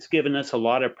it's given us a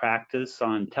lot of practice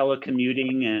on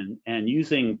telecommuting and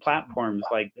using platforms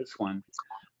like this one.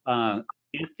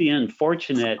 If the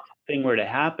unfortunate thing were to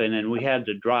happen and we had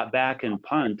to drop back and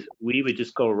punt, we would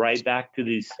just go right back to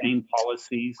these same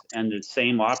policies and the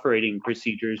same operating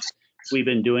procedures we've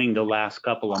been doing the last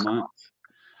couple of months.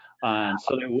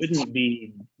 So there wouldn't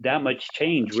be that much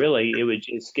change, really. It would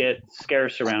just get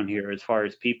scarce around here as far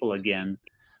as people again.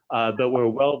 But we're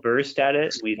well versed at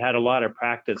it. We've had a lot of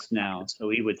practice now, so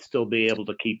we would still be able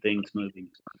to keep things moving.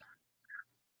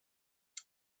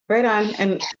 Right on.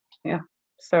 And yeah,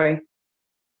 sorry.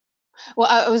 Well,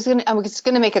 I was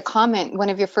gonna make a comment. One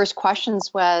of your first questions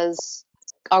was,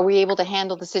 are we able to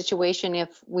handle the situation if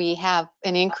we have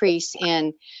an increase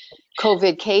in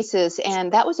COVID cases?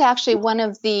 And that was actually one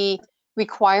of the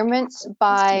requirements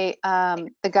by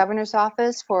the governor's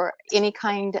office for any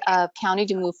kind of county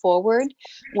to move forward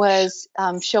was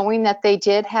showing that they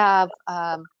did have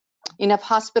enough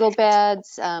hospital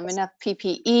beds, enough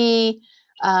PPE.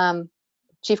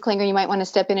 Chief Klinger, you might want to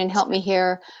step in and help me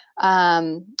here.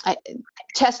 The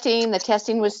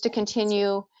testing was to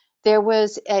continue. There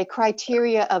was a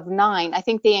criteria of 9. I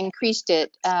think they increased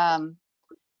it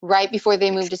right before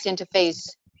they moved us into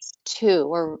phase 2,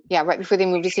 or yeah, right before they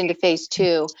moved us into phase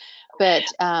 2. But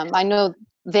I know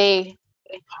they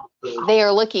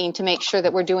are looking to make sure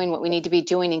that we're doing what we need to be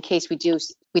doing in case we do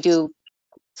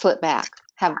slip back,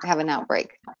 have an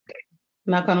outbreak.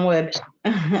 Knock on wood.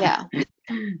 Yeah.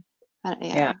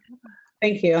 Yeah.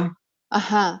 Thank you.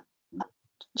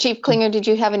 Chief Klinger, did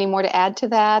you have any more to add to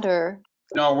that, or?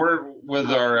 No, we're with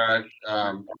our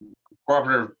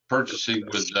cooperative purchasing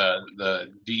with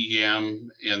the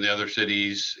DEM and the other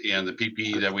cities and the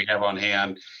PPE that we have on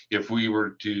hand. If we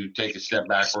were to take a step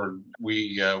backward,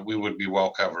 we would be well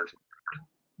covered.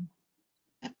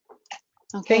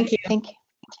 Okay. Thank you.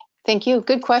 Thank you.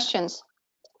 Good questions.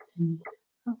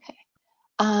 Okay.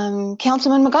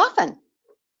 Councilman McGoffin.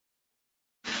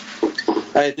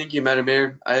 Hi, thank you, Madam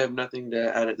Mayor. I have nothing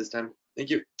to add at this time. Thank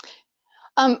you.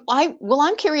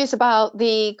 I'm curious about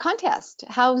the contest.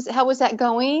 How was that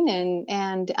going?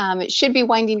 And it should be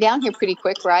winding down here pretty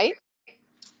quick, right?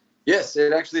 Yes,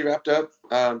 it actually wrapped up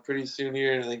pretty soon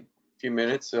here in like a few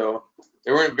minutes. So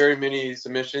there weren't very many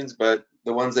submissions, but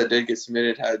the ones that did get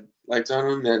submitted had lights on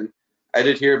them. And I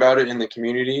did hear about it in the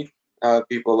community.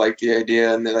 People liked the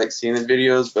idea and they like seeing the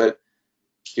videos, but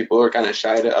people were kind of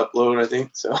shy to upload, I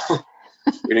think. So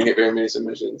we didn't get very many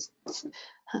submissions.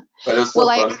 But it was still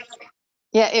fun.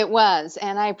 Yeah, it was,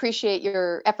 and I appreciate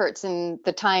your efforts and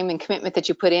the time and commitment that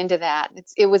you put into that.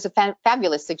 It was a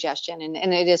fabulous suggestion,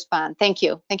 and it is fun. Thank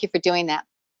you for doing that.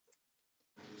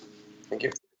 Thank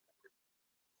you.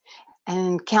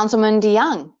 And Councilman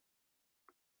DeYoung.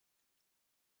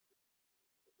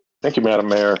 Thank you, Madam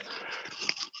Mayor.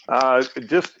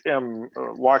 Just am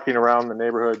walking around the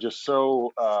neighborhood, just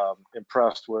so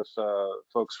impressed with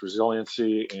folks'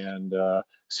 resiliency and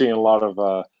seeing a lot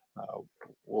of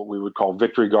what we would call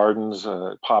victory gardens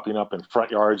popping up in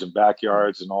front yards and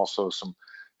backyards, and also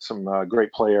some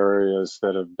great play areas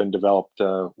that have been developed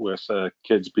with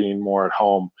kids being more at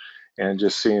home, and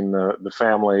just seeing the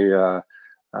family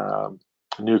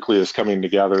nucleus coming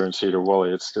together in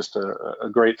Sedro-Woolley. It's just a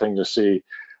great thing to see.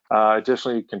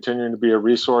 Additionally, continuing to be a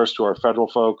resource to our federal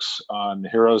folks on the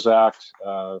HEROES Act,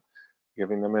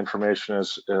 giving them information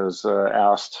as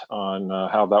asked on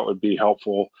how that would be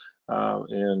helpful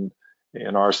in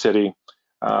our city.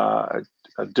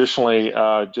 Additionally,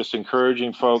 just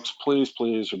encouraging folks, please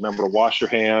remember to wash your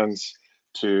hands,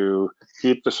 to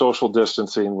keep the social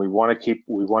distancing. We want to keep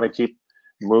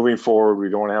moving forward. We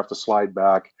don't want to have to slide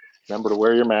back. Remember to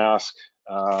wear your mask,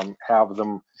 have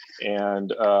them,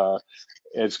 and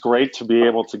it's great to be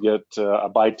able to get a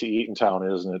bite to eat in town,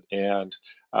 isn't it? And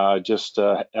just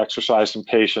exercise some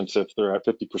patience if they're at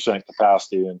 50%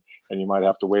 capacity, and you might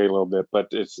have to wait a little bit, but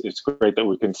it's great that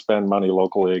we can spend money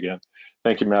locally again.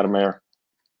 Thank you, Madam Mayor.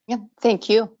 Yeah, thank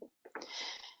you.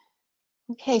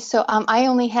 Okay, so I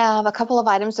only have a couple of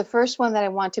items. The first one that I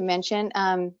want to mention,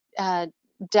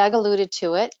 Doug alluded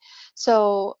to it.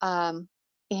 So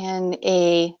in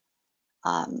a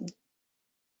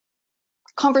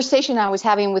conversation I was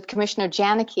having with Commissioner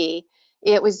Janicki,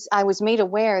 I was made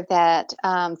aware that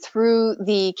through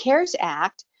the CARES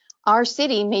Act, our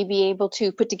city may be able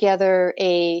to put together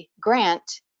a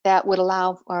grant that would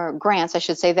allow, or grants I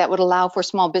should say, that would allow for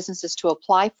small businesses to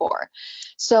apply for.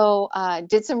 So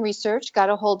did some research, got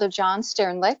a hold of John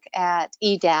Sternlick at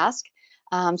EDASC,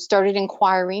 started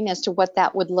inquiring as to what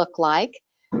that would look like.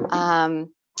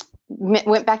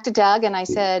 Went back to Doug and I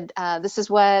said, this is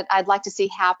what I'd like to see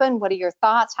happen. What are your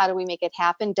thoughts? How do we make it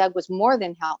happen? Doug was more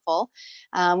than helpful.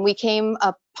 We came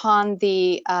upon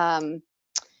the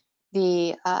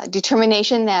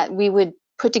determination that we would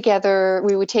put together,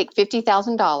 we would take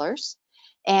 $50,000,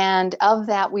 and of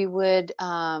that we would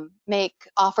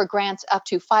offer grants up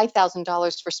to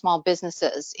 $5,000 for small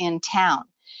businesses in town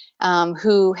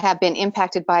who have been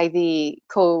impacted by the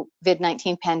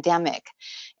COVID-19 pandemic.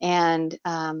 And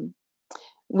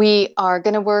we are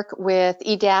going to work with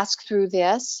EDASC through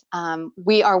this.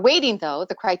 We are waiting, though,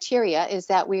 the criteria is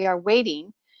that we are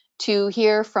waiting to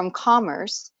hear from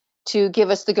Commerce to give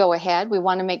us the go-ahead. We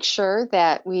want to make sure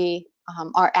that we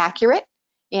are accurate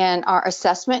in our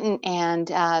assessment and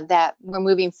that we're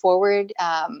moving forward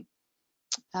in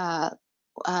the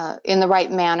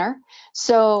right manner.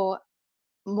 So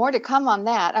more to come on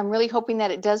that. I'm really hoping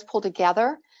that it does pull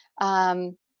together.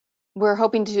 we're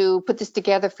hoping to put this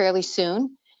together fairly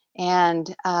soon,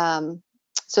 and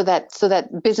so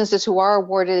that businesses who are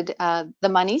awarded the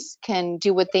monies can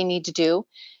do what they need to do.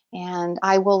 And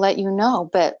I will let you know,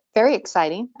 but very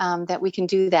exciting that we can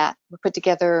do that. We put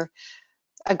together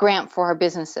a grant for our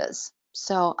businesses.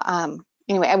 So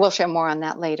anyway, I will share more on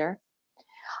that later.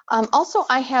 Also,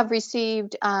 I have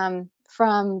received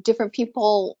from different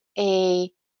people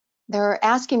they're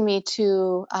asking me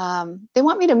to, they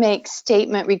want me to make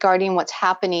statement regarding what's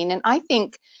happening. And I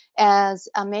think as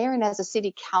a mayor and as a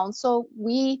city council,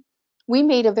 we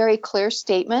made a very clear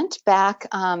statement back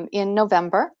in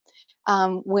November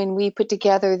when we put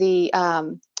together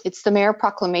it's the Mayor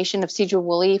Proclamation of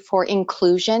Sedro-Woolley for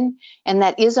Inclusion, and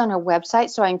that is on our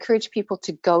website. So I encourage people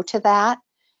to go to that.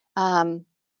 I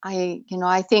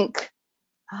think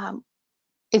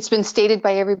it's been stated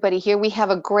by everybody here. We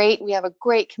have a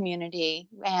great community,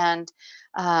 and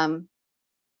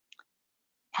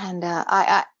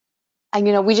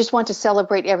we just want to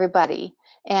celebrate everybody,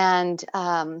 and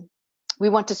we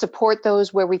want to support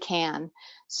those where we can.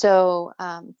 So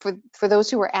for those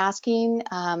who are asking,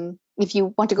 if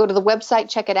you want to go to the website,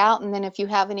 check it out, and then if you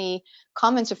have any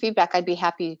comments or feedback, I'd be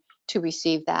happy to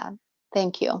receive that.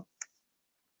 Thank you.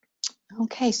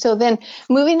 Okay, so then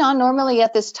moving on, normally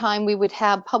at this time we would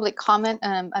have public comment.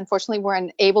 Unfortunately, we're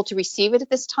unable to receive it at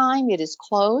this time. It is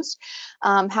closed.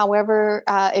 However,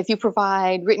 if you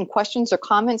provide written questions or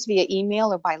comments via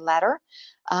email or by letter,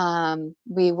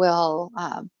 we will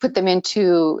put them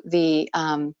into the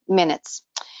minutes.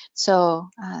 So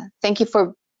thank you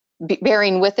for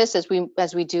bearing with us as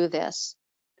we do this.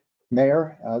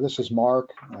 Mayor, this is Mark.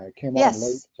 I came on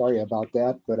late. Sorry about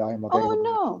that, but I am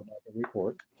available to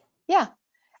report. Yeah,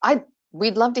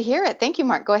 we'd love to hear it. Thank you,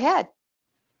 Mark. Go ahead.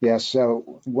 Yes,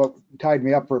 so what tied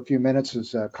me up for a few minutes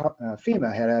is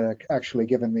FEMA had actually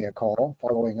given me a call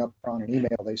following up on an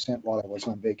email they sent while I was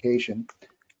on vacation.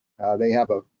 They have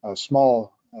a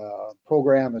small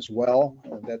program as well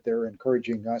that they're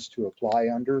encouraging us to apply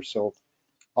under. So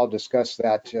I'll discuss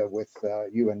that with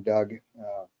you and Doug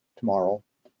tomorrow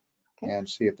and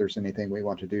see if there's anything we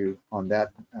want to do on that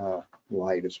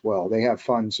light as well. They have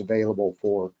funds available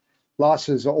for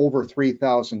losses over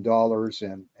 $3,000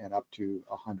 and up to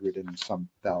 100 and some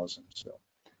thousand. So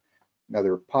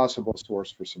another possible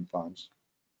source for some funds.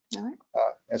 All right.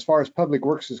 As far as Public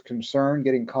Works is concerned,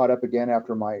 getting caught up again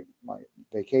after my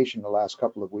vacation the last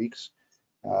couple of weeks.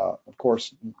 Of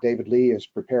course, David Lee is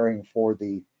preparing for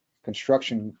the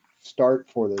construction start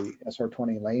for the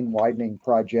SR20 lane widening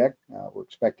project. We're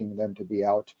expecting them to be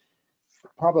out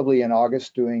probably in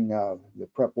August doing the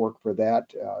prep work for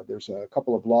that. There's a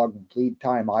couple of long lead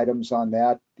time items on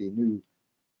that. The new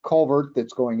culvert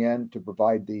that's going in to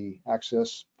provide the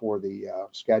access for the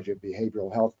Skagit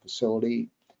Behavioral Health Facility.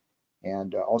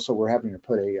 And also we're having to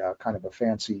put a kind of a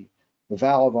fancy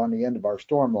valve on the end of our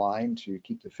storm line to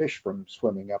keep the fish from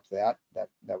swimming up that.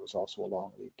 That was also a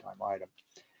long lead time item.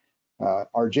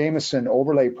 Our Jameson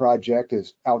overlay project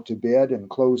is out to bid and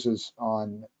closes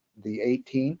on the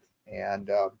 18th. And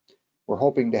we're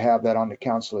hoping to have that on the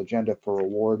council agenda for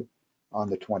award on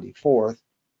the 24th.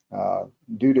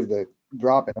 Due to the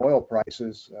drop in oil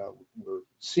prices, we're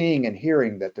seeing and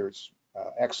hearing that there's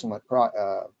excellent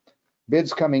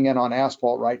bids coming in on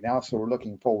asphalt right now. So we're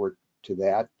looking forward to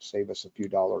that, save us a few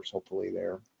dollars hopefully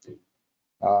there.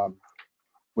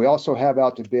 We also have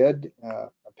out to bid a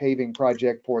paving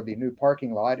project for the new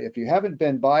parking lot. If you haven't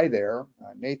been by there,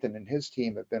 Nathan and his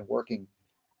team have been working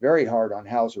very hard on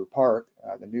Hauser Park.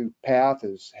 The new path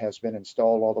has been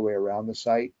installed all the way around the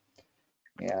site,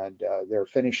 and they're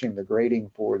finishing the grading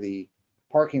for the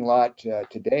parking lot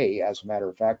today, as a matter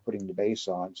of fact, putting the base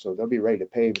on. So they'll be ready to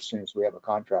pave as soon as we have a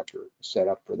contractor set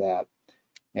up for that.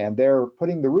 And they're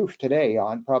putting the roof today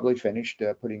on, probably finished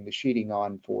putting the sheeting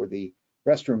on for the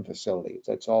restroom facilities.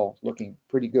 That's all looking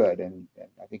pretty good, and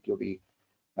I think you'll be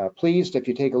pleased if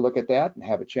you take a look at that and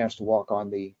have a chance to walk on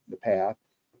the path.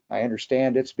 I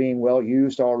understand it's being well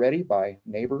used already by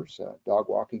neighbors, dog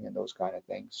walking and those kind of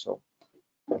things. So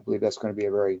I believe that's going to be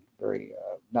a very, very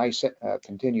nice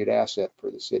continued asset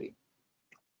for the city.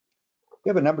 We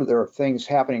have a number of things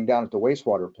happening down at the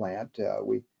wastewater plant.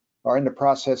 We are in the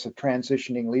process of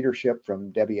transitioning leadership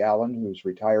from Debbie Allen, who's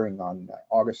retiring on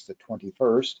August the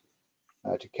 21st,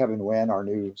 to Kevin Nguyen, our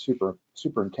new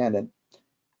superintendent.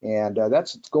 And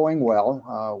that's going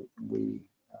well. We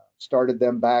started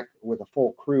them back with a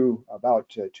full crew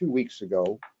about 2 weeks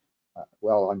ago.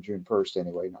 Well, on June 1st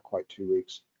anyway, not quite 2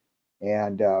 weeks.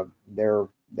 And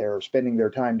they're spending their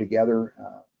time together,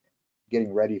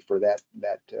 getting ready for that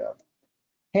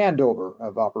handover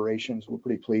of operations. We're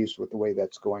pretty pleased with the way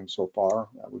that's going so far.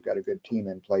 We've got a good team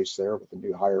in place there with the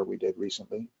new hire we did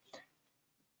recently.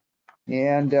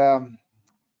 And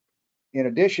in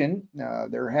addition,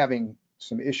 they're having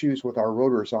some issues with our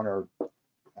rotors on our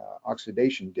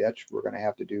oxidation ditch. We're going to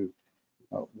have to do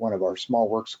one of our small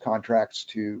works contracts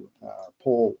to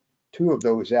pull 2 of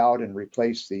those out and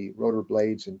replace the rotor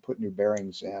blades and put new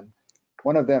bearings in.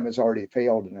 One of them has already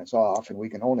failed and it's off, and we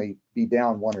can only be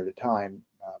down one at a time,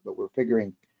 but we're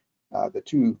figuring the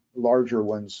 2 larger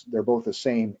ones, they're both the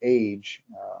same age.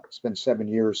 It's been 7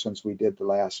 years since we did the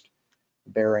last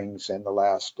bearings and the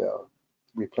last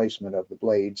replacement of the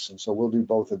blades, and so we'll do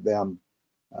both of them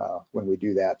when we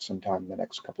do that sometime in the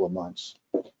next couple of months.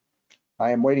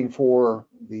 I am waiting for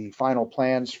the final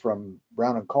plans from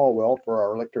Brown and Caldwell for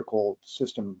our electrical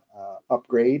system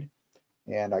upgrade,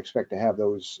 and I expect to have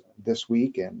those this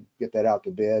week and get that out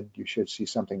to bid. You should see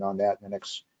something on that in the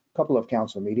next couple of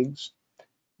council meetings.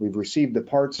 We've received the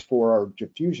parts for our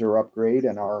diffuser upgrade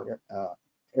and our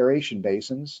aeration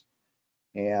basins,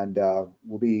 and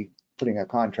we'll be putting a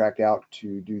contract out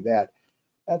to do that.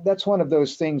 That's one of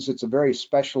those things that's a very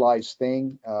specialized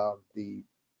thing. The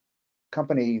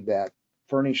company that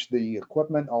furnished the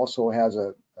equipment also has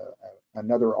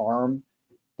another arm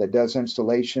that does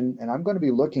installation, and I'm going to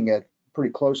be looking at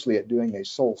pretty closely at doing a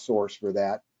sole source for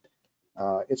that.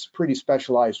 It's pretty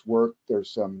specialized work.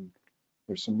 There's some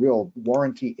real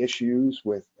warranty issues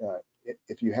with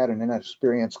if you had an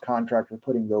inexperienced contractor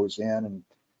putting those in, and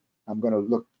I'm going to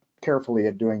look carefully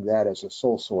at doing that as a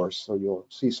sole source. So you'll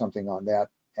see something on that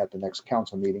at the next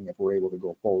council meeting if we're able to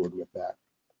go forward with that.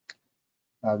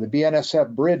 The BNSF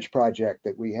bridge project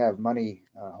that we have money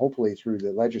hopefully through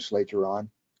the legislature on,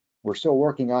 we're still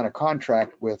working on a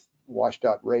contract with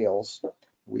WashDOT Rails.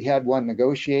 We had one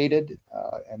negotiated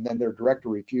and then their director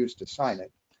refused to sign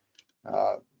it.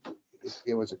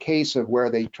 It was a case of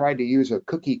where they tried to use a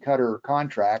cookie cutter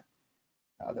contract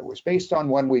that was based on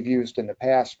one we've used in the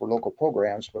past for local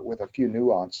programs, but with a few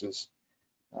nuances.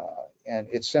 And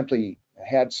it simply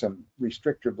had some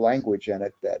restrictive language in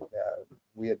it that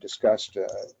we had discussed,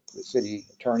 the city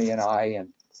attorney and I,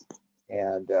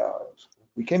 and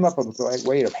we came up with a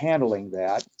way of handling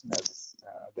that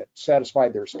that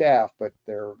satisfied their staff, but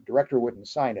their director wouldn't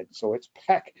sign it. So it's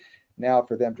back now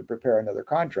for them to prepare another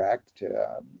contract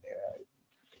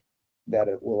that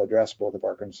it will address both of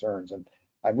our concerns. And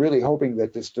I'm really hoping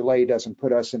that this delay doesn't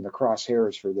put us in the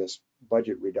crosshairs for this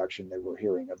budget reduction that we're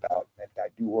hearing about. And I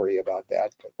do worry about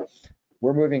that, but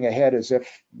we're moving ahead as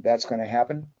if that's going to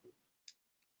happen.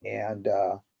 And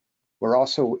we're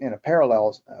also in a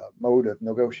parallel mode of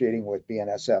negotiating with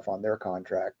BNSF on their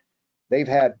contract. They've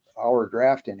had our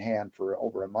draft in hand for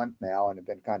over a month now and have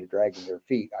been kind of dragging their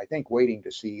feet, I think waiting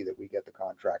to see that we get the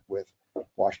contract with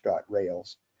WashDOT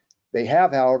Rails. They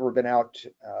have, however, been out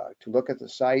to look at the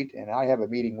site, and I have a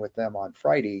meeting with them on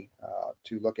Friday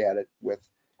to look at it with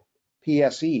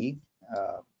PSE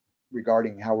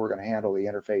regarding how we're going to handle the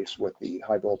interface with the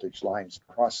high voltage lines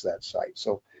across that site.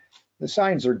 So the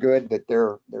signs are good that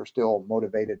they're still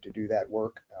motivated to do that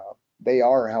work. They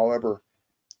are, however,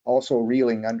 also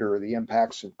reeling under the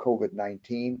impacts of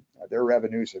COVID-19. Their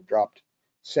revenues have dropped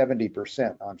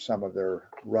 70% on some of their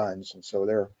runs, and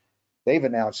so they've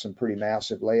announced some pretty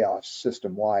massive layoffs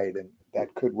system-wide, and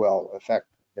that could well affect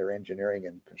their engineering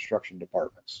and construction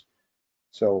departments.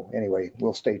 So anyway,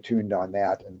 we'll stay tuned on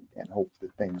that and hope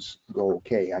that things go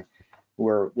okay.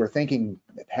 We're thinking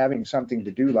that having something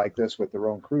to do like this with their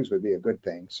own crews would be a good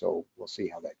thing, so we'll see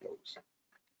how that goes.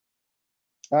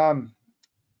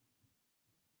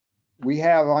 We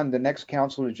have on the next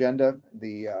council agenda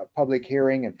the public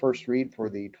hearing and first read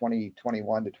for the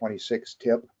 2021 to 26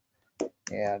 TIP.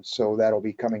 And so that'll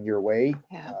be coming your way.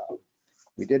 Yeah.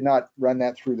 We did not run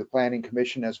that through the Planning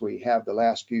Commission as we have the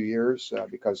last few years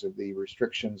because of the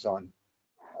restrictions on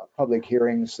public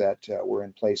hearings that were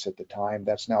in place at the time.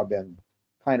 That's now been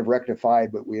kind of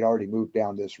rectified, but we'd already moved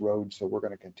down this road. So we're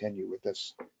going to continue with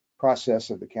this process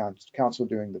of the council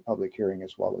doing the public hearing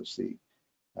as well as the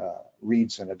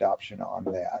reads and adoption on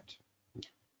that.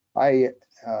 I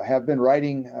have been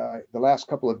writing the last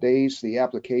couple of days the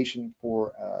application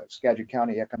for Skagit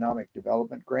County Economic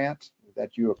Development Grant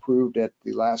that you approved at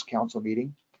the last council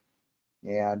meeting.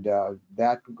 And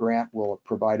that grant will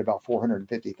provide about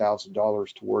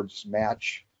 $450,000 towards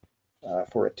match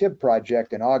for a TIB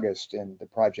project in August. And the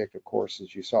project, of course,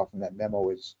 as you saw from that memo,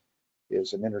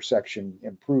 is an intersection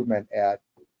improvement at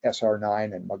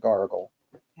SR9 and McGargle.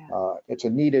 Yeah. It's a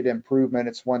needed improvement.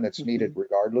 It's one that's needed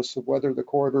regardless of whether the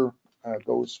corridor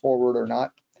goes forward or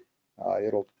not.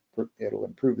 It'll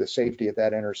improve the safety at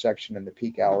that intersection in the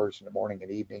peak hours in the morning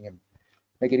and evening, and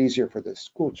make it easier for the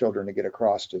school children to get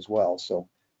across as well. So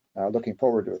looking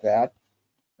forward to that.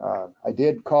 I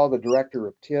did call the director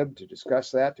of TIB to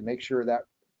discuss that, to make sure that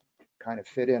kind of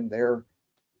fit in their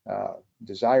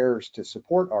desires to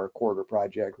support our corridor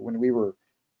project. When we were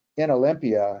in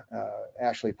Olympia,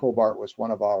 Ashley Probart was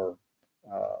one of our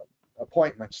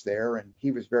appointments there, and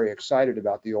he was very excited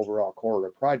about the overall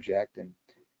corridor project,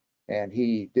 and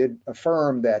he did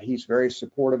affirm that he's very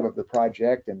supportive of the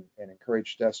project and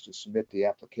encouraged us to submit the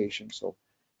application. So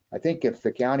I think if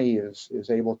the county is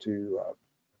able to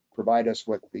provide us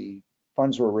with the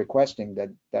funds we're requesting,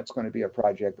 that's going to be a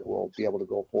project that we'll be able to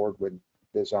go forward with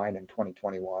design in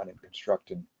 2021 and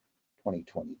construct in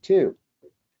 2022.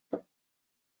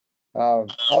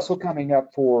 Also coming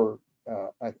up for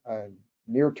a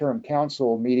near-term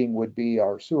council meeting would be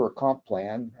our sewer comp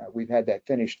plan. We've had that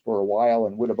finished for a while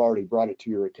and would have already brought it to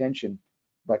your attention,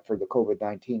 but for the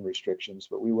COVID-19 restrictions,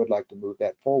 but we would like to move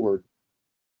that forward.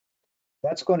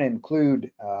 That's going to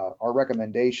include our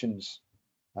recommendations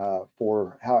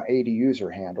for how ADUs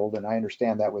are handled, and I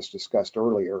understand that was discussed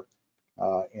earlier,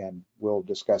 and we'll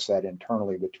discuss that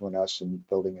internally between us and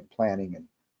building and planning and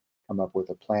come up with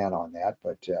a plan on that.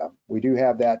 But we do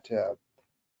have that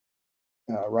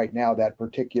right now, that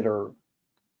particular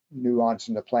nuance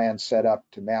in the plan set up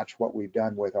to match what we've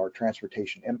done with our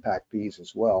transportation impact fees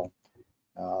as well.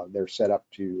 They're set up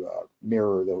to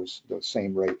mirror those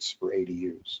same rates for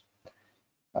ADUs.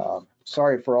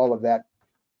 Sorry for all of that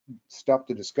stuff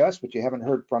to discuss, but you haven't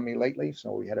heard from me lately,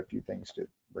 so we had a few things to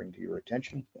bring to your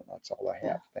attention, and that's all I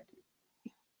have. Thank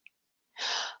you.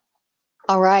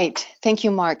 All right. Thank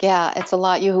you, Mark. Yeah, it's a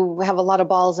lot. You have a lot of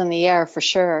balls in the air for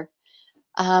sure.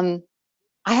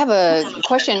 I have a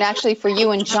question actually for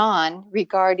you and John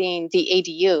regarding the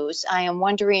ADUs. I am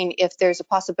wondering if there's a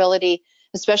possibility,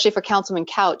 especially for Councilman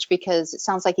Couch, because it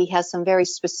sounds like he has some very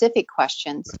specific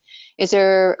questions. Is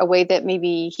there a way that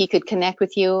maybe he could connect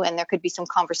with you and there could be some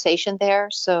conversation there,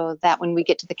 so that when we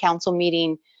get to the council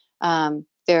meeting,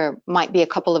 there might be a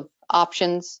couple of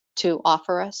options to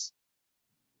offer us?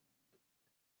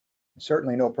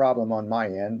 Certainly no problem on my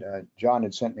end. John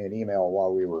had sent me an email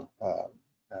while we were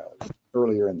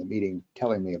earlier in the meeting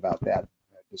telling me about that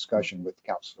discussion with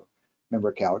Council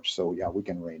Member Couch. So yeah, we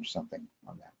can arrange something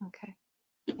on that. Okay.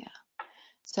 Yeah.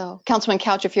 So Councilman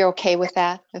Couch, if you're okay with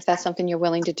that, if that's something you're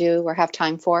willing to do or have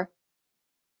time for.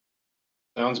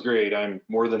 Sounds great. I'm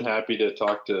more than happy to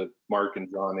talk to Mark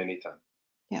and John anytime.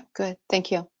 Yeah, good.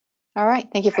 Thank you. All right.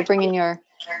 Thank you for bringing your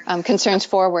concerns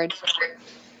forward.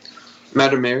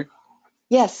 Madam Mayor?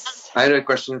 Yes. I had a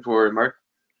question for Mark.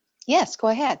 Yes, go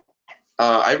ahead.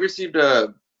 I received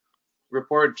a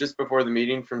report just before the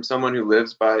meeting from someone who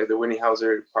lives by the Winnie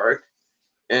Hauser Park,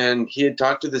 and he had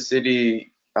talked to the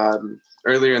city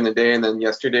earlier in the day and then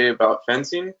yesterday about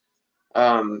fencing.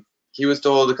 He was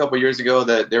told a couple years ago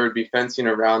that there would be fencing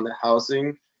around the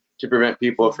housing to prevent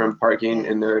people from parking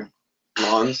in their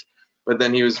lawns, but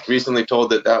then he was recently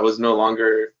told that that was no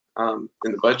longer in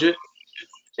the budget.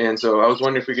 And so I was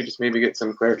wondering if we could just maybe get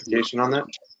some clarification on that.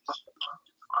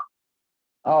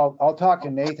 I'll talk to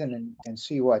Nathan and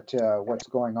see what's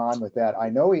going on with that. I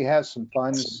know he has some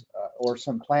funds or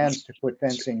some plans to put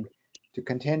fencing, to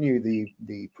continue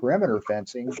the perimeter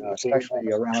fencing,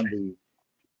 especially around the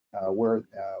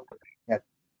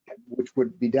which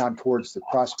would be down towards the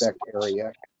Prospect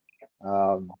area.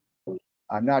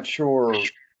 I'm not sure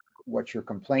what your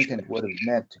complainant would have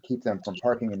meant to keep them from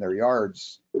parking in their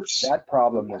yards. That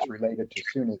problem is related to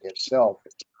SUNYC itself.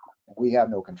 We have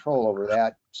no control over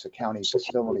that. It's a county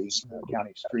facility,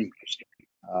 county street.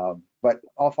 But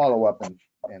I'll follow up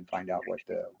and find out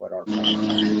what our plan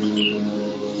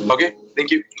is. Okay,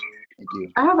 thank you. Thank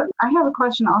you. I have a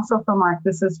question also for Mark.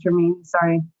 This is Jermaine.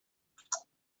 Sorry.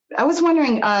 I was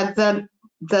wondering,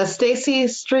 the Stacy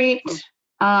Street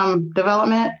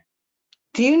development.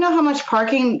 Do you know how much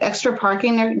extra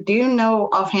parking there? Do you know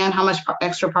offhand how much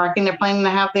extra parking they're planning to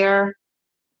have there?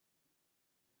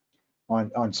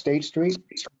 On State Street?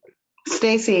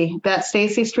 That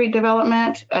Stacy Street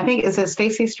development. I think, is it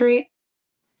Stacy Street?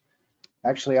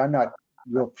 Actually, I'm not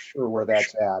real sure where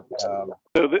that's at.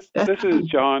 So this is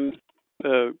John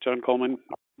Coleman.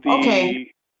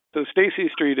 Okay. So Stacy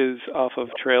Street is off of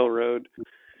Trail Road,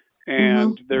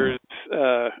 and there's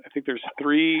I think there's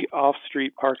 3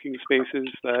 off-street parking spaces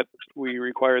that we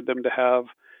required them to have,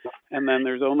 and then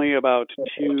there's only about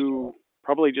 2,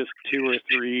 probably just 2 or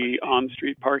 3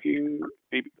 on-street parking,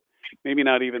 maybe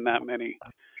not even that many.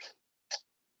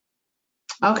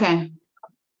 Okay,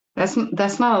 that's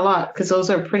not a lot, because those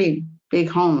are pretty big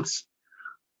homes.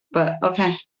 But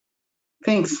okay,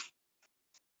 thanks.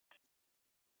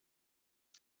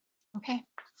 Okay.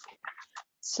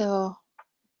 So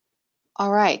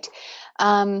All right.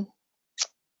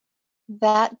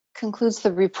 That concludes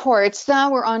the reports.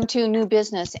 Now we're on to new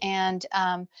business. And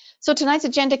so tonight's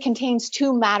agenda contains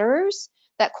two matters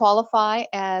that qualify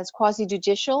as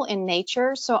quasi-judicial in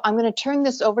nature. So I'm going to turn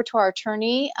this over to our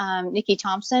attorney, Nikki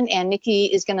Thompson, and Nikki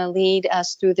is going to lead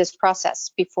us through this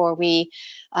process before we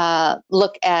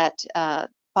look at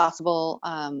possible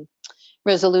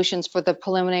resolutions for the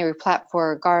preliminary plat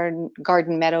for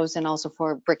Garden Meadows and also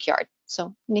for Brickyard.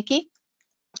 So Nikki?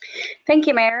 Thank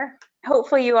you, Mayor.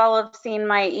 Hopefully you all have seen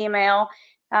my email.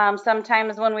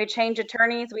 Sometimes when we change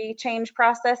attorneys, we change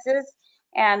processes,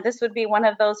 and this would be one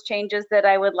of those changes that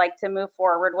I would like to move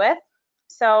forward with.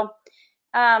 So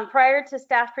prior to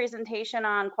staff presentation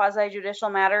on quasi-judicial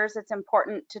matters, it's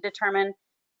important to determine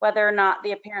whether or not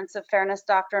the appearance of fairness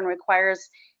doctrine requires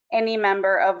any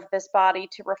member of this body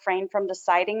to refrain from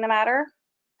deciding the matter.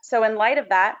 So in light of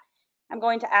that, I'm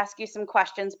going to ask you some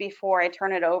questions before I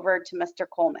turn it over to Mr.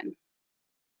 Coleman.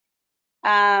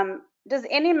 Does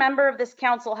any member of this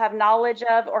council have knowledge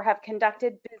of or have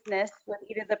conducted business with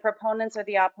either the proponents or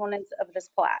the opponents of this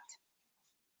plat?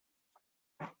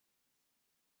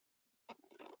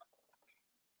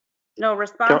 No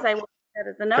response. I will take that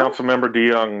as a no. Councilmember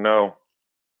DeYoung, no.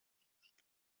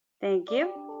 Thank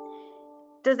you.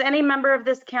 Does any member of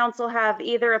this council have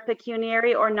either a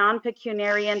pecuniary or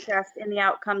non-pecuniary interest in the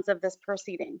outcomes of this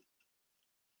proceeding?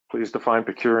 Please define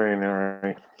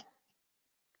pecuniary.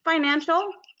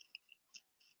 Financial?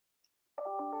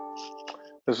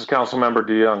 This is Councilmember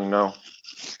DeYoung, no.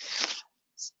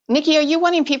 Nikki, are you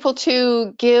wanting people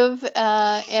to give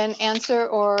an answer,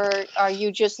 or are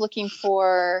you just looking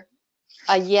for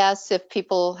a yes if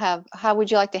people have? How would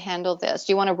you like to handle this?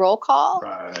 Do you want a roll call?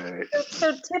 Right.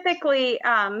 So typically,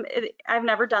 I've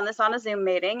never done this on a Zoom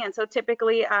meeting, and so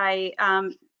typically I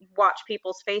watch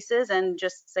people's faces and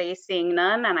just say seeing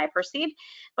none, and I proceed.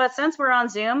 But since we're on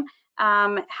Zoom,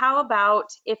 how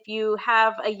about if you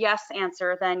have a yes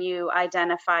answer, then you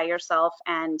identify yourself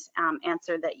and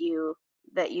answer that you're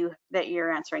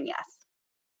answering yes.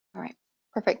 All right,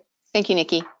 perfect. Thank you,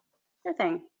 Nikki. Sure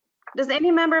thing. Does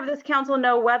any member of this council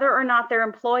know whether or not their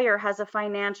employer has a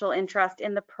financial interest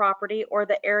in the property or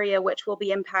the area which will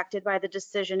be impacted by the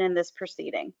decision in this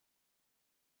proceeding?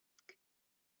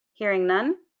 Hearing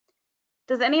none.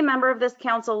 Does any member of this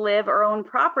council live or own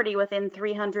property within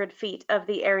 300 feet of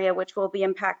the area which will be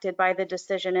impacted by the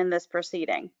decision in this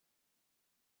proceeding?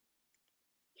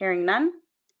 Hearing none.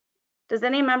 Does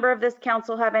any member of this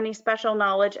council have any special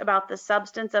knowledge about the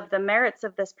substance of the merits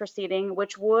of this proceeding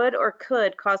which would or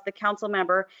could cause the council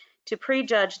member to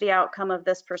prejudge the outcome of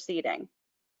this proceeding?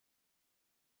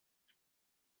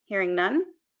 Hearing none.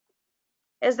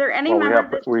 Is there any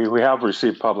member we have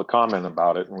received public comment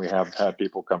about it, and we have had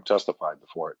people come testify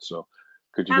before it. So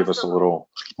could you give us a little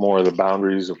more of the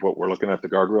boundaries of what we're looking at the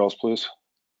guardrails, please?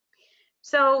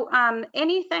 So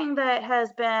anything that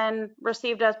has been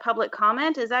received as public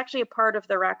comment is actually a part of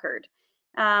the record.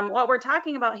 What we're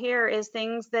talking about here is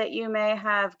things that you may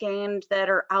have gained that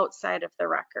are outside of the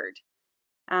record.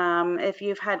 If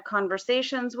you've had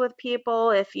conversations with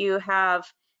people, if you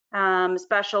have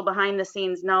special behind the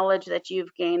scenes knowledge that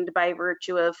you've gained by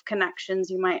virtue of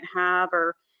connections you might have,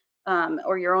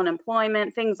 or your own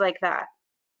employment, things like that.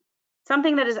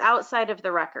 Something that is outside of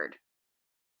the record.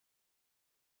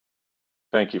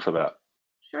 Thank you for that.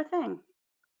 Sure thing.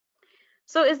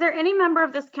 So is there any member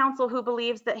of this council who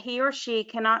believes that he or she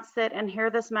cannot sit and hear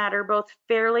this matter both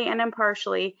fairly and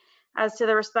impartially as to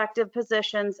the respective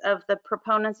positions of the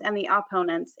proponents and the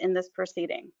opponents in this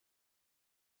proceeding?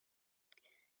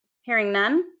 Hearing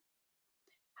none.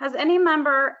 Has any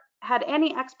member had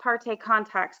any ex parte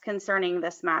contacts concerning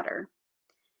this matter?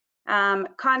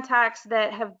 Contacts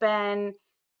that have been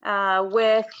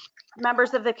with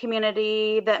members of the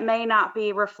community that may not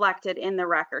be reflected in the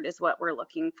record is what we're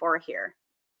looking for here.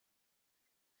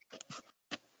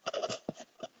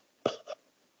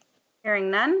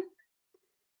 Hearing none.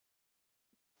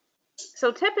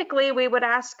 So typically we would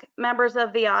ask members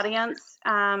of the audience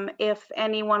if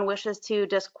anyone wishes to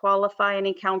disqualify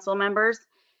any council members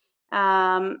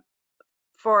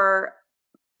for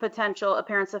potential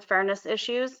appearance of fairness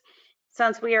issues.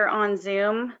 Since we are on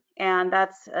Zoom and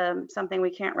that's something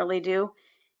we can't really do,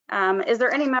 is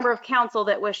there any member of council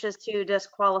that wishes to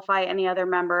disqualify any other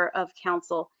member of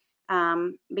council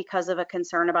because of a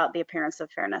concern about the appearance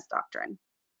of fairness doctrine?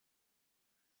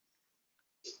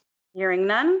 Hearing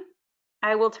none,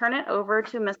 I will turn it over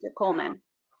to Mr. Coleman.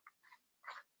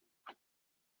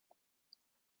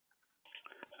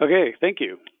 Okay, thank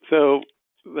you. So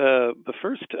the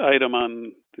first item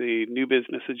on the new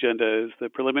business agenda is the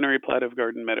preliminary plat of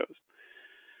Garden Meadows.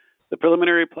 The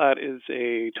preliminary plat is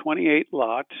a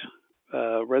 28-lot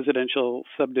residential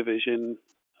subdivision.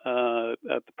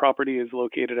 The property is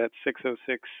located at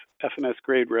 606 FNS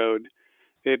Grade Road.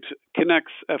 It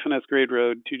connects FNS Grade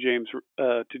Road to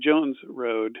Jones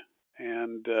Road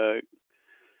and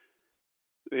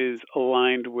is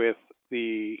aligned with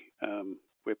the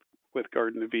with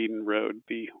Garden of Eden Road.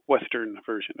 The western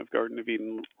version of Garden of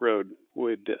Eden Road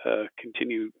would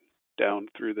continue down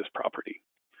through this property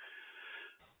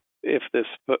if this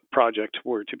project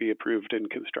were to be approved and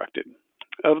constructed.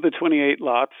 Of the 28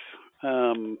 lots,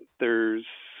 there's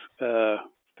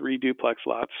 3 duplex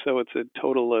lots, so it's a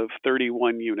total of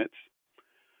 31 units.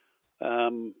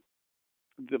 The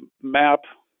map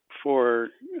for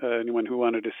anyone who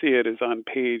wanted to see it is on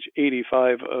page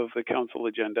 85 of the council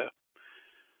agenda.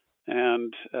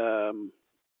 And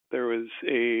there was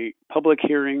a public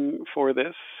hearing for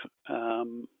this.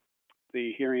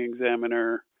 The hearing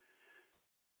examiner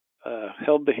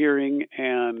held the hearing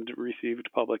and received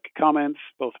public comments,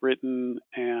 both written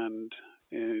and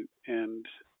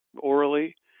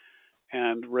orally,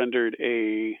 and rendered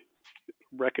a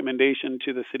recommendation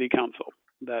to the city council.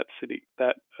 That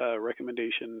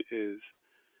recommendation is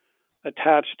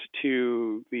attached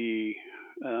to the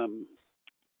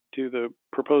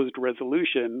proposed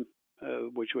resolution,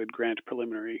 which would grant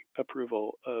preliminary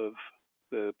approval of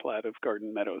the plat of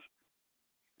Garden Meadows.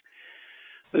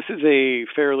 This is a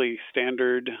fairly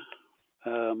standard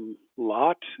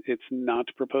lot. It's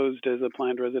not proposed as a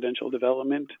planned residential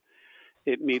development.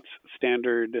 It meets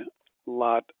standard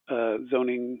lot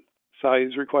zoning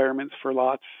size requirements for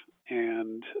lots,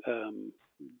 and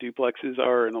duplexes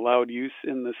are an allowed use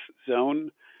in this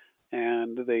zone,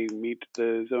 and they meet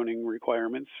the zoning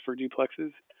requirements for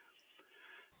duplexes.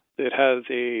 It has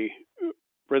a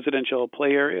residential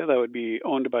play area that would be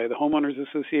owned by the homeowners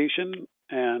association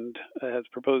and has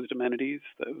proposed amenities.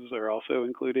 Those are also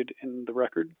included in the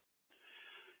record.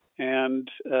 And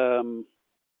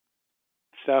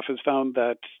staff has found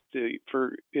that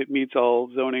it meets all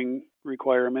zoning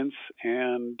requirements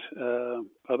and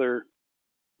other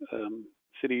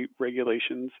city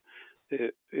regulations.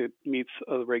 It meets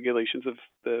the regulations of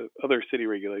the other city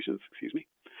regulations, excuse me.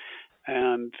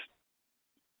 And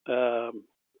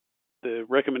the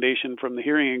recommendation from the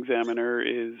hearing examiner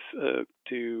is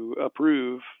to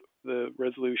approve the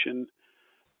resolution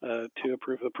to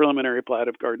approve the preliminary plat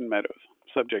of Garden Meadows,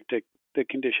 subject to the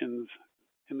conditions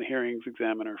in the hearings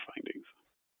examiner findings.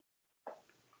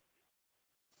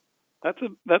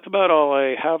 That's about all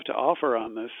I have to offer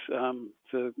on this.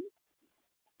 It's a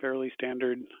fairly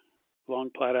standard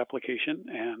long plat application,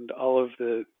 and all of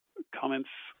the comments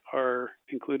are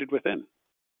included within.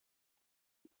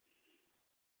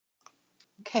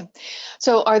 Okay,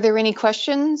 so are there any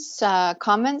questions,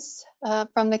 comments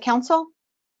from the council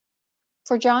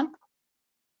for John?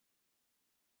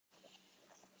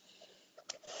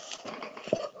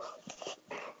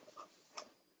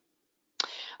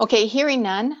 Okay, hearing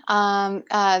none,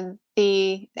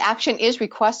 the action is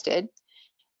requested,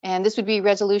 and this would be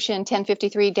resolution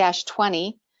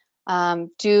 1053-20.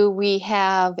 Do we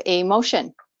have a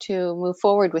motion to move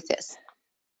forward with this?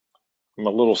 I'm a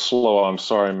little slow. I'm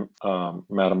sorry,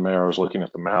 Madam Mayor. I was looking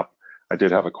at the map. I did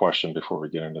have a question before we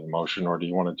get into the motion, or do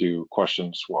you want to do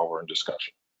questions while we're in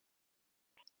discussion?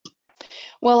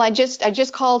 Well, I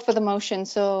just called for the motion,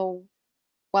 so,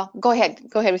 well, go ahead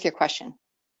with your question.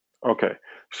 Okay,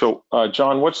 so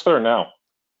John, what's there now?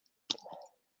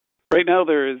 Right now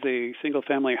there is a single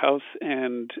family house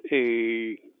and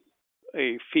a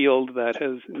field that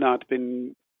has not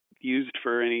been used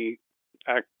for any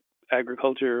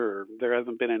agriculture, or there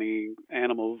hasn't been any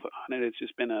animals on it. It's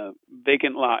just been a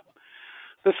vacant lot.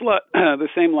 This lot, the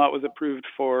same lot, was approved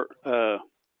for a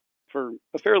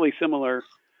fairly similar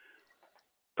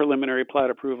preliminary plat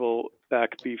approval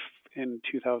back in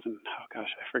 2000. Oh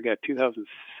gosh, I forget,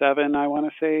 2007, I want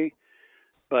to say.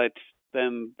 But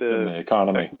then the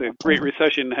Great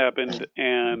Recession happened,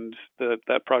 and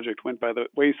that project went by the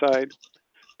wayside.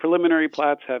 Preliminary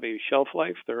plats have a shelf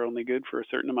life; they're only good for a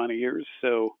certain amount of years.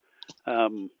 So,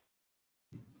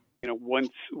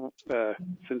 once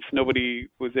since nobody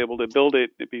was able to build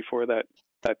it before that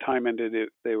time ended,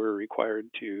 they were required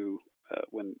to,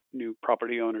 when new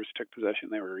property owners took possession,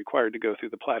 they were required to go through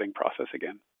the platting process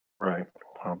again. Right,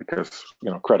 because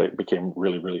credit became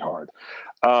really, really hard.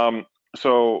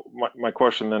 So my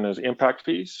question then is impact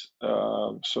fees.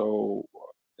 So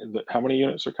how many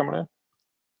units are coming in?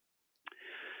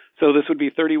 So this would be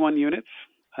 31 units.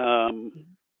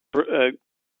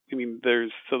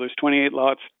 There's 28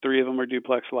 lots. 3 of them are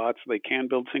duplex lots. They can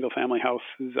build single family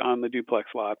houses on the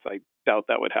duplex lots. I doubt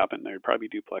that would happen. There'd probably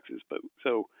be duplexes, but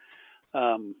so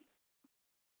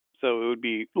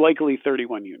would be likely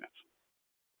 31 units.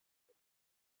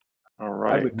 All I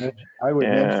right. would mention,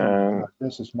 And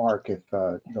this is Mark, if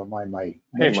you don't mind my hey,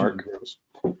 mentioning Mark.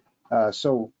 this.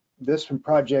 So this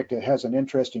project, it has an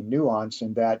interesting nuance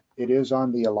in that it is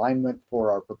on the alignment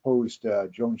for our proposed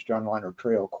Jones-John Liner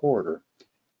Trail corridor.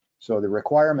 So the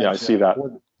requirement, Yeah, I see that.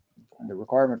 the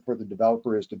requirement for the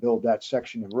developer is to build that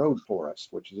section of road for us,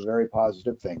 which is a very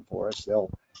positive thing for us.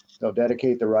 They'll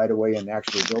dedicate the right of way and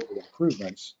actually build the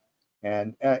improvements.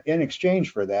 And in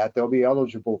exchange for that, they'll be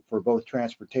eligible for both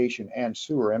transportation and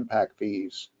sewer impact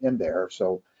fees in there.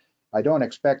 So I don't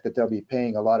expect that they'll be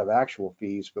paying a lot of actual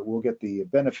fees, but we'll get the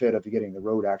benefit of getting the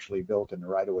road actually built and the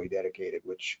right of way dedicated,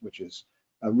 which is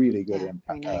a really good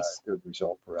impact, good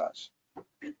result for us.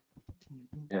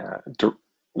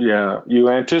 Yeah, you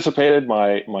anticipated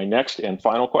my next and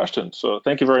final question. So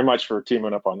thank you very much for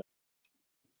teaming up on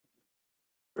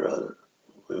that.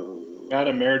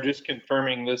 Madam Mayor, just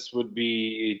confirming this would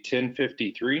be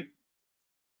 1053?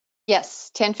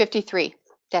 Yes,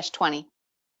 1053-20.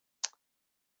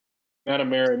 Madam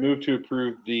Mayor, I move to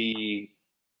approve the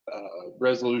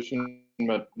resolution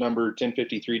number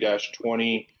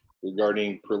 1053-20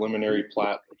 regarding preliminary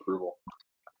plat approval.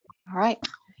 All right.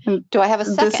 Do I have a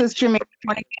second? This is Jermaine.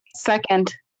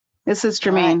 Second. This is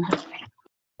Jermaine. Right.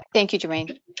 Thank you,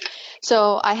 Jermaine.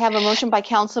 So I have a motion by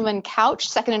Councilman Couch,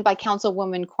 seconded by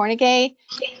Councilwoman Cornegay.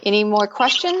 Any more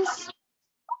questions?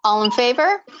 All in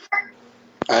favor?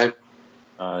 Aye.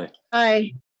 Aye.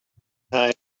 Aye.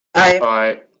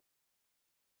 Aye.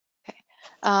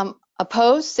 Aye.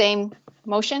 Opposed? Same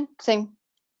motion? Same?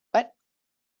 What?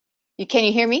 Can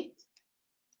you hear me?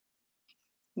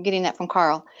 I'm getting that from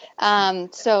Carl.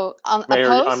 So Mayor,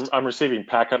 opposed? I'm receiving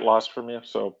packet loss from you,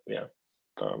 so yeah,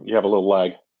 you have a little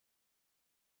lag.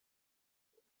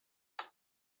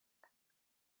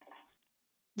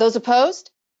 Those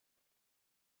opposed?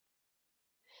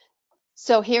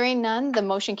 So hearing none, the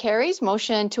motion carries.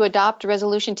 Motion to adopt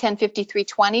Resolution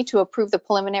 1053-20 to approve the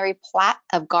preliminary plat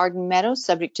of Garden Meadows,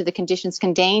 subject to the conditions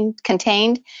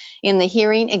contained in the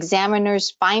hearing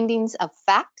examiner's findings of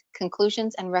fact,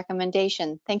 conclusions, and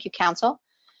recommendation. Thank you, Council.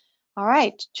 All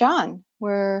right, John,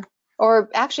 or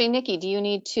actually, Nikki, do you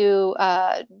need to,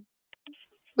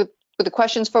 with the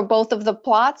questions for both of the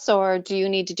plots, or do you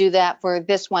need to do that for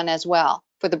this one as well,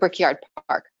 for the Brickyard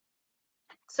Park?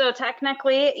 So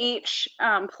technically, each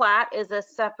plat is a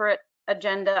separate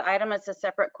agenda item. It's a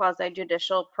separate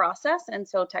quasi-judicial process, and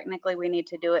so technically we need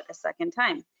to do it a second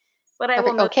time. But I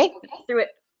will move through it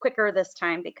quicker this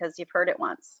time because you've heard it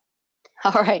once.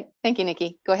 All right, thank you,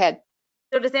 Nikki. Go ahead.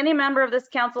 So does any member of this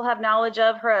council have knowledge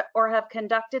of or have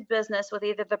conducted business with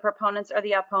either the proponents or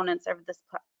the opponents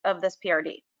of this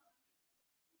PRD?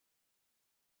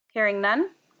 Hearing none.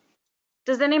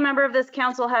 Does any member of this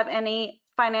council have any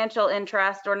financial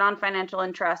interest or non-financial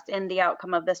interest in the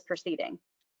outcome of this proceeding?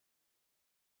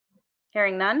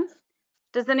 Hearing none.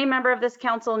 Does any member of this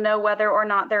council know whether or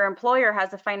not their employer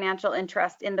has a financial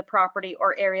interest in the property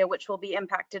or area which will be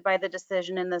impacted by the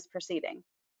decision in this proceeding?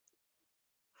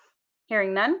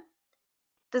 Hearing none.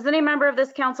 Does any member of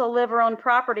this council live or own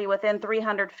property within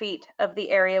 300 feet of the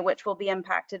area which will be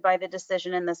impacted by the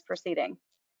decision in this proceeding?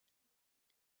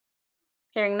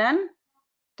 Hearing none.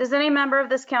 Does any member of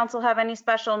this council have any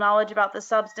special knowledge about the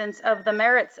substance of the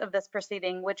merits of this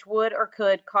proceeding, which would or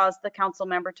could cause the council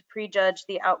member to prejudge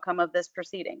the outcome of this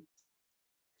proceeding?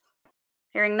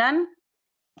 Hearing none.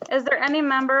 Is there any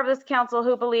member of this council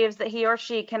who believes that he or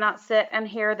she cannot sit and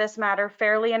hear this matter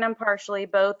fairly and impartially,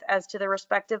 both as to the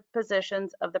respective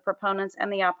positions of the proponents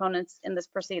and the opponents in this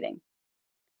proceeding?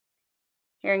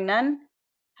 Hearing none.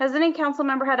 Has any council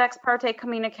member had ex parte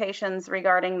communications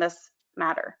regarding this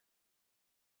matter?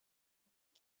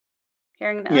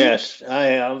 Hearing none. Yes, I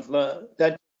have.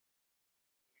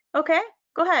 Okay,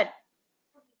 go ahead.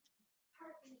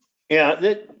 Yeah,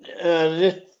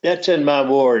 that's in my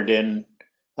ward, and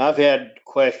I've had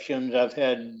questions, I've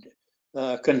had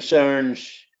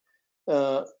concerns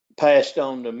passed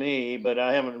on to me, but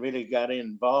I haven't really got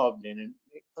involved in it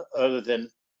other than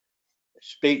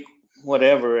speak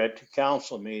whatever at the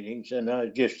council meetings,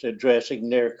 and just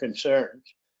addressing their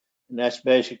concerns. And that's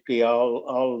basically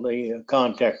all the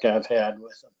contact I've had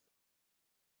with them.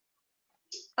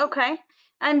 Okay.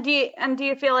 And do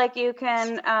you feel like you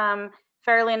can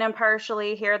fairly and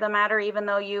impartially hear the matter, even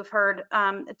though you've heard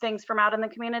things from out in the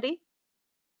community?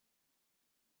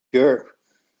 Sure.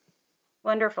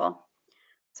 Wonderful.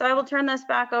 So I will turn this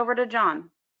back over to John.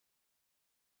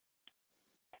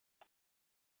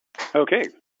 Okay.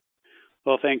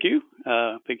 Well, thank you.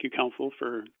 Thank you, Council,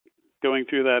 for going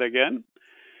through that again.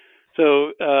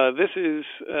 So this is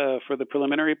for the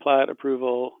preliminary plat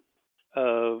approval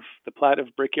of the plat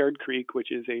of Brickyard Creek,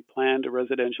 which is a planned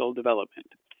residential development.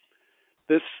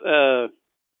 This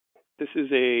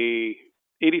is a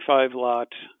 85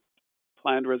 lot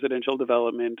planned residential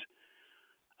development.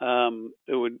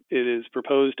 It is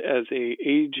proposed as a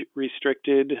age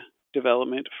restricted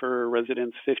development for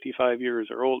residents 55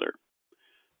 years or older.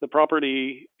 The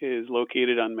property is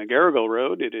located on McGarrigle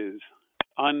Road. It is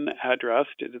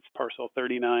unaddressed. It is parcel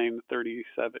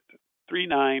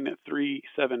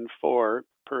 39374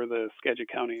 per the Skagit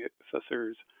County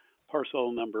Assessor's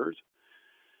parcel numbers.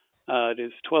 It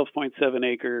is 12.7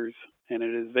 acres and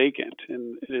it is vacant,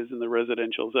 and it is in the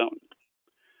residential zone.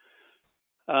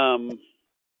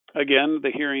 Again,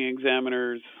 the hearing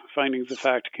examiner's findings of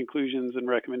fact, conclusions, and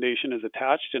recommendation is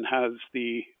attached and has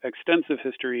the extensive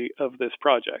history of this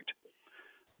project.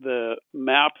 The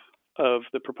map of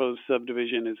the proposed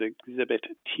subdivision is Exhibit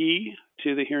T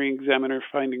to the hearing examiner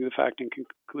findings of fact and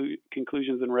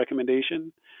conclusions and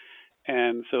recommendation.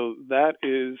 And so that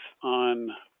is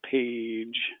on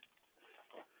page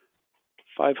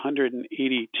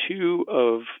 582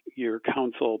 of your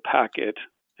council packet,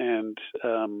 and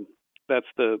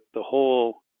that's the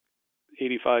whole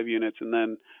 85 units, and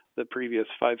then the previous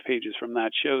 5 pages from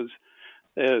that shows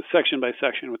section by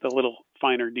section with a little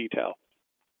finer detail.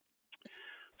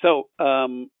 So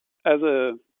as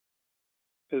a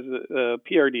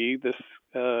PRD, this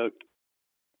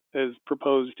has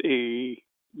proposed a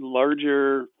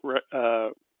larger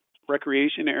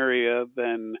recreation area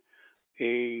than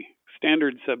a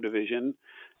standard subdivision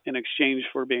in exchange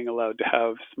for being allowed to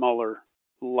have smaller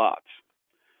lots.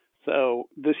 So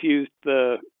this used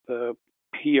the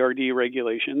PRD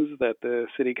regulations that the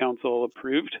City Council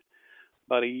approved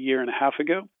about a year and a half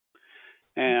ago,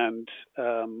 and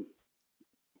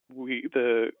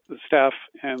the staff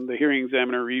and the hearing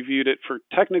examiner reviewed it for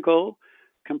technical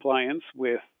compliance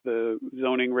with the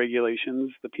zoning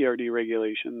regulations, the PRD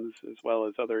regulations, as well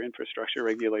as other infrastructure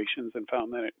regulations, and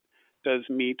found that it does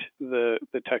meet the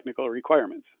technical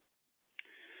requirements.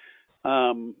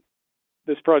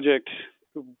 This project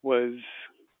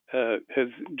has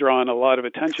drawn a lot of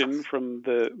attention from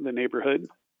the neighborhood,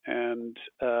 and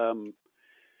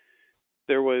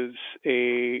there was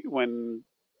when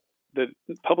the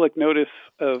public notice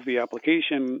of the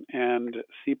application and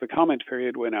SEPA comment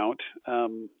period went out,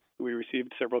 we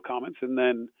received several comments, and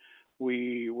then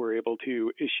we were able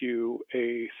to issue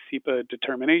a SEPA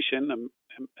determination,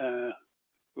 a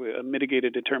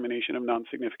mitigated determination of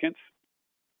non-significance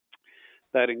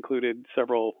that included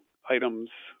several items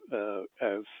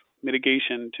as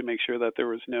mitigation to make sure that there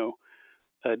was no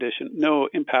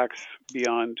impacts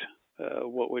beyond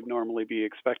what would normally be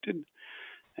expected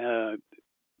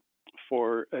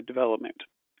for a development.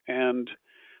 And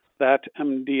that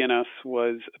MDNS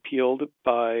was appealed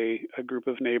by a group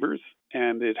of neighbors,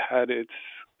 and it had its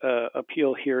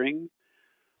appeal hearing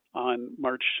on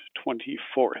March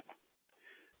 24th.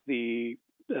 The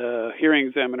hearing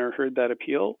examiner heard that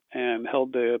appeal and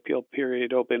held the appeal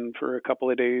period open for a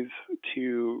couple of days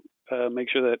to make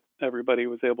sure that everybody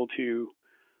was able to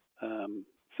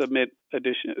submit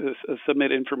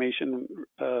information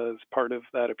as part of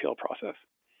that appeal process.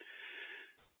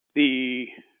 The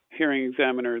hearing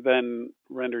examiner then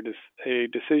rendered a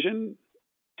decision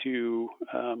to,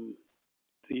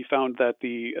 he found that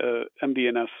the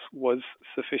MDNS was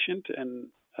sufficient and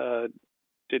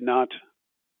did not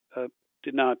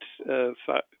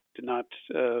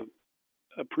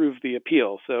approve the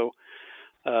appeal. So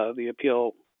the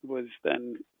appeal was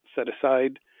then set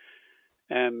aside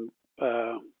and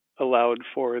allowed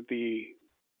for the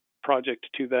project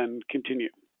to then continue.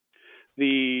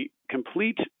 The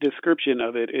complete description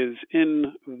of it is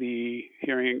in the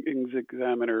hearing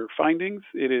examiner findings.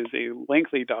 It is a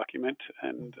lengthy document,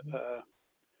 and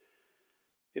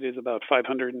it is about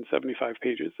 575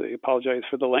 pages. I apologize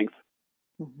for the length.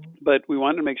 But we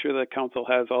wanted to make sure that council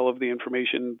has all of the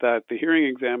information that the hearing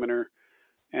examiner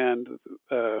and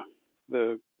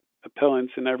the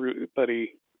appellants and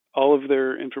everybody, all of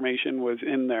their information was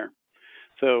in there.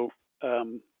 So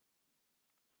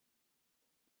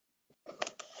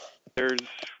there's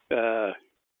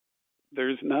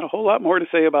not a whole lot more to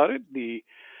say about it. It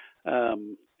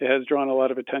has drawn a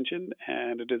lot of attention,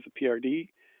 and it is a PRD.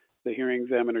 The hearing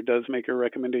examiner does make a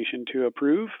recommendation to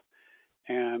approve.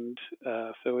 And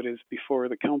so it is before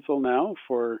the council now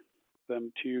for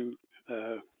them to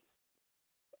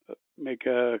make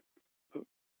a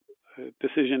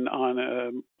decision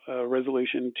on a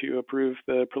resolution to approve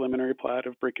the preliminary plat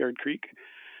of Brickyard Creek,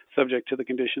 subject to the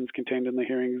conditions contained in the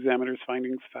hearing examiner's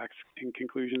findings, facts, and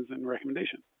conclusions and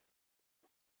recommendation.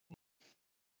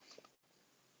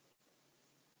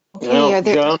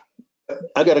 Okay, John,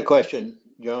 I got a question,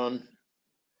 John.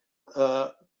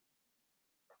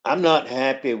 I'm not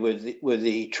happy with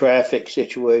the traffic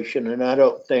situation, and I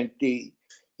don't think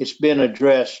it's been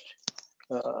addressed.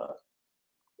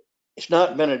 It's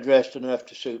not been addressed enough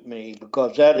to suit me,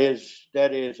 because that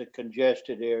is a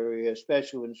congested area,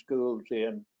 especially when school's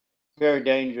in. Very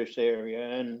dangerous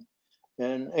area,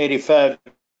 and 85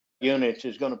 units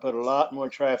is going to put a lot more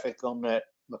traffic on that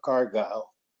McCargyle,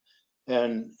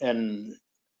 and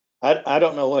I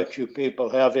don't know what you people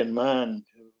have in mind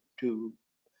to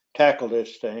tackle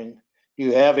this thing. Do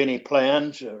you have any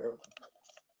plans? Or?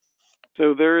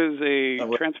 So there's a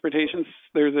transportation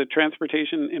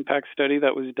impact study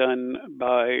that was done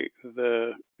by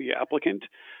the applicant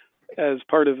as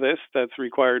part of this. That's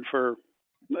required for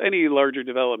any larger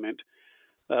development,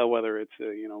 whether it's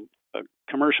a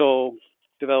commercial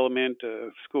development, a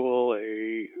school,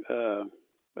 a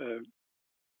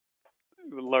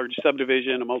large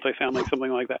subdivision, a multifamily,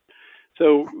 something like that.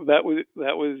 So that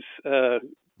was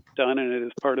done, and it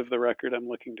is part of the record. I'm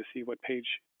looking to see what page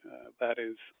that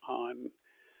is on.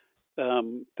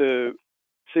 The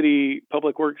City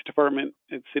Public Works Department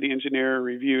and City Engineer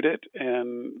reviewed it,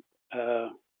 and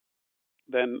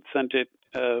then sent it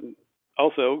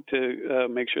also to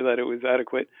make sure that it was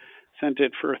adequate, sent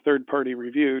it for a third-party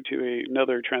review to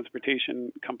another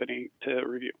transportation company to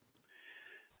review.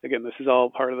 Again, this is all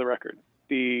part of the record.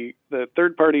 The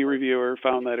third-party reviewer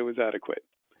found that it was adequate.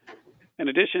 In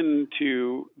addition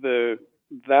to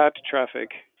that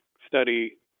traffic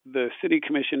study, the city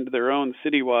commissioned their own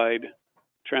citywide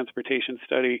transportation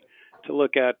study to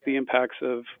look at the impacts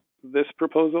of this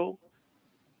proposal,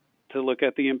 to look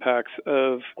at the impacts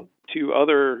of 2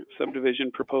 other subdivision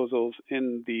proposals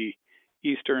in the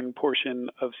eastern portion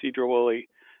of Sedro-Woolley,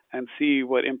 and see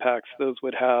what impacts those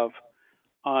would have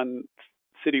on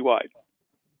citywide.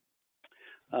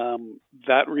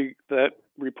 That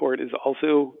report is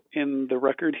also in the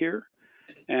record here,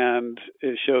 and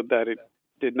it showed that it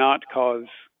did not cause,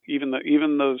 even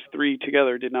those 3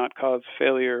 together did not cause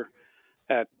failure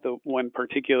at the one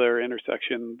particular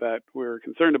intersection that we're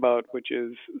concerned about, which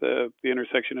is the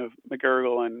intersection of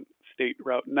McGarrigle and State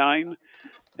Route 9,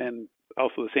 and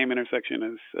also the same intersection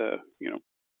as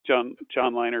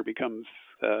John Liner becomes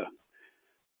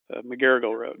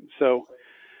McGarrigle Road. So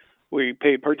we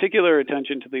paid particular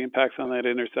attention to the impacts on that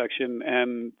intersection,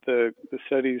 and the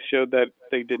studies showed that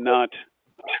they did not.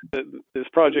 This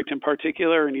project in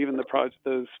particular, and even this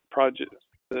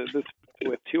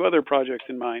with 2 other projects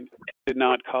in mind, did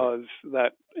not cause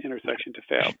that intersection to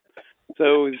fail.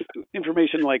 So it was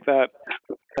information like that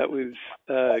was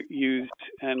used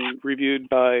and reviewed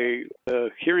by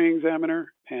the hearing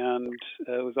examiner, and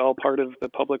it was all part of the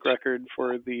public record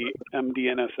for the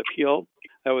MDNS appeal.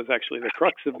 That was actually the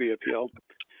crux of the appeal.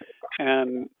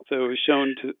 And so it was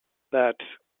shown that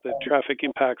the traffic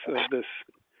impacts of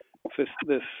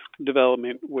this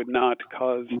development would not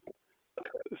cause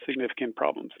significant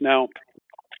problems. Now,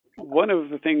 one of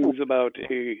the things about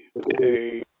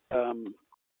an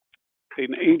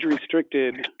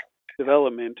age-restricted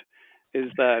development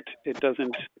is that it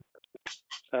doesn't,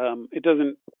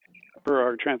 for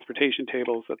our transportation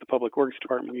tables that the Public Works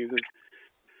Department uses,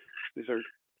 these are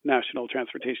national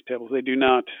transportation tables, they do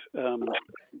not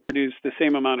produce the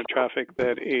same amount of traffic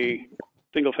that a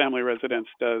single-family residence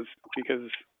does, because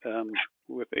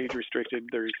with age-restricted,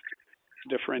 there's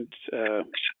different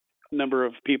number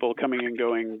of people coming and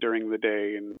going during the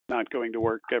day and not going to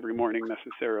work every morning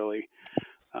necessarily.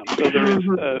 So there is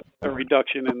a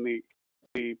reduction in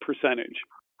the percentage.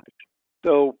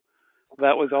 So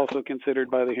that was also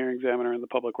considered by the hearing examiner and the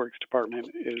Public Works Department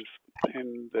is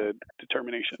in the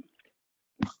determination.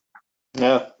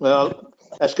 Yeah, well,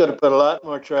 that's going to put a lot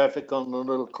more traffic on the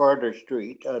little Carter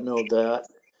Street. I know that.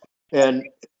 And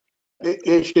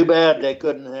it's too bad they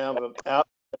couldn't have them out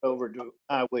over to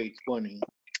Highway 20.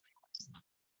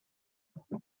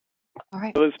 All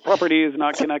right. So this property is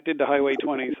not connected to Highway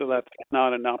 20, so that's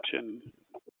not an option.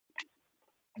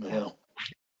 Yeah.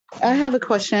 I have a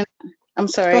question. I'm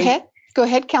sorry. Go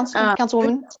ahead,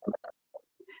 Councilwoman.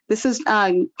 This is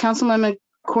Councilwoman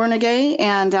Cornegay,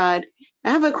 and I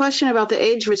have a question about the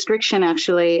age restriction,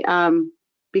 actually,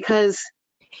 because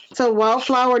so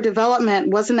Wildflower Development,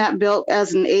 wasn't that built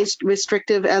as an age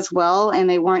restrictive as well, and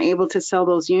they weren't able to sell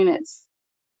those units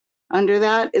under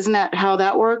that? Isn't that how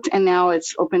that worked? And now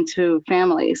it's open to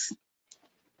families.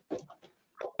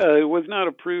 It was not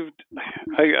approved.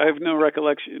 I have no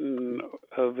recollection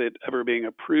of it ever being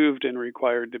approved and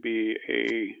required to be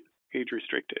age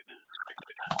restricted.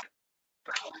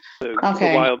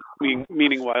 The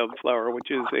meaning Wildflower, which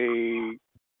is a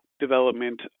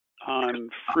development on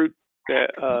fruit,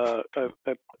 a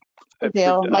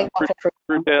Fruitdale, like off of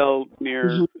Fruitdale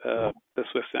near the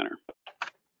Swift Center.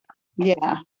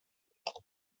 Yeah.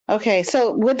 Okay,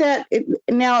 so would that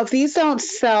now, if these don't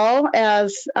sell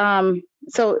as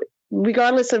so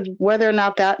regardless of whether or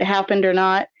not that happened or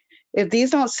not, if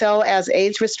these don't sell as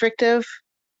age restrictive,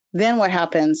 then what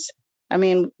happens? I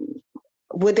mean,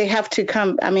 would they have to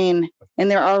come? I mean,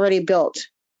 and they're already built.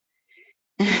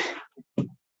 Do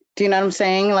you know what I'm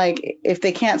saying? Like, if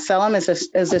they can't sell them, is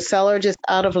the seller just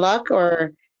out of luck,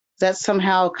 or does that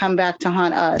somehow come back to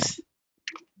haunt us?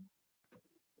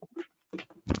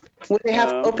 Would they have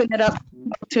to open it up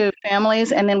to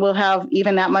families, and then we'll have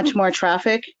even that much more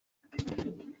traffic?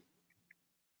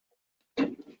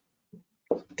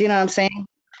 Do you know what I'm saying?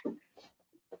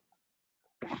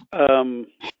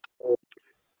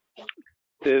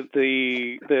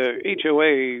 The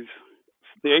HOAs,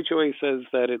 the HOA says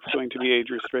that it's going to be age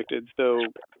restricted, so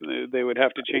they would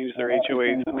have to change their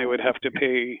HOAs and they would have to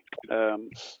pay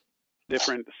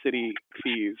different city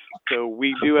fees. So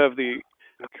we do have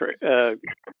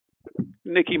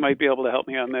Nikki might be able to help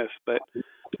me on this, but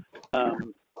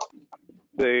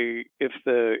if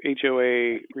the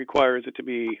HOA requires it to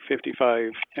be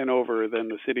 55 and over, then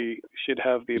the city should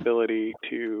have the ability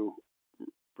to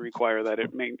require that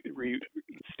it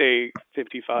stay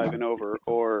 55 and over,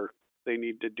 or they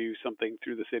need to do something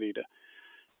through the city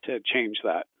to change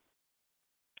that.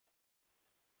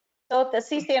 So if the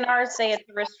CCNRs say it's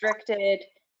a restricted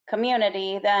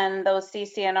community, then those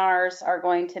CCNRs are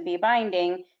going to be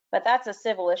binding, but that's a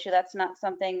civil issue. That's not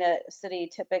something that the city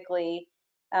typically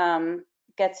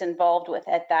gets involved with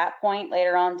at that point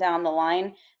later on down the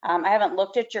line. I haven't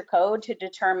looked at your code to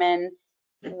determine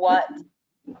what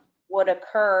would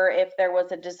occur if there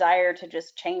was a desire to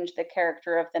just change the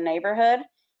character of the neighborhood,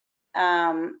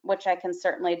 which I can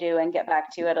certainly do and get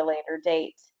back to you at a later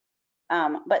date.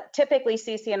 But typically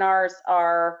CCNRs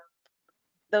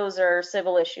those are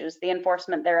civil issues. The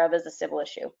enforcement thereof is a civil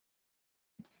issue.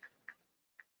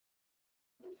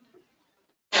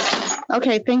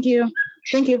 Okay, thank you.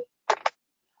 Thank you.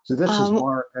 So this is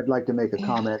Mark. I'd like to make a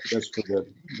comment just for the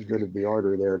good of the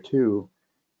order there too.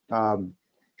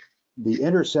 The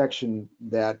intersection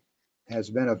that has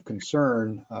been of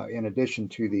concern, in addition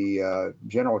to the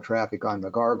general traffic on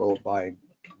McGargle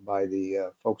by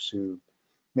the folks who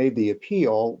made the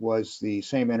appeal, was the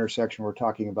same intersection we're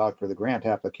talking about for the grant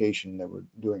application that we're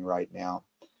doing right now.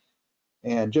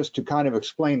 And just to kind of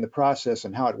explain the process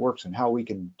and how it works and how we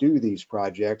can do these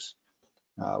projects,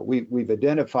 we've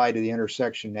identified the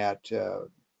intersection at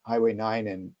Highway 9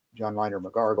 and John Liner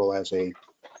McGargle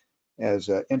as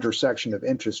an intersection of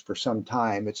interest for some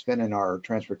time. It's been in our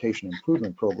transportation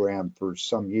improvement program for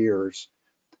some years.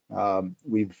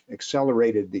 We've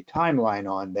accelerated the timeline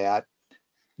on that,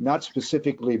 not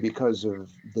specifically because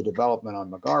of the development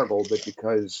on McGargle, but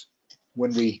because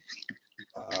when we,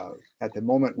 at the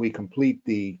moment we complete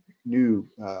the new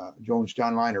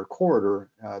Jones-John Liner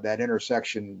corridor, that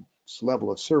intersection's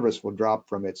level of service will drop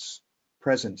from its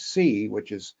present C,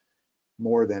 which is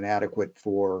more than adequate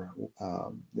for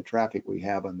the traffic we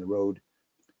have on the road,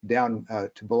 down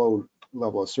to below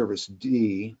level of service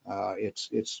D.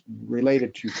 It's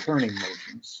related to turning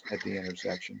motions at the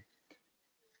intersection.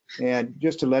 And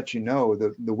just to let you know,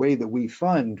 the way that we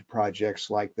fund projects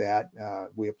like that,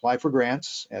 we apply for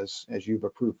grants as you've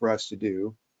approved for us to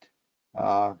do.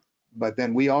 But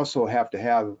then we also have to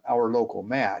have our local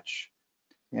match.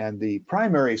 And the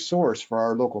primary source for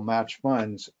our local match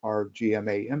funds are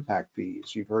GMA impact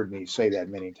fees. You've heard me say that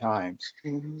many times.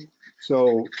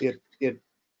 So it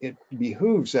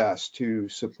behooves us to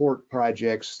support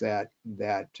projects that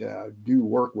do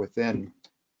work within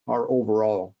our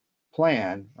overall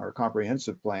plan, our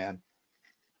comprehensive plan,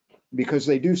 because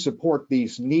they do support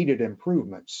these needed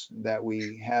improvements that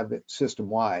we have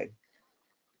system-wide.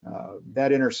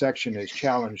 That intersection is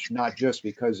challenged not just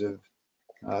because of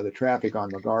the traffic on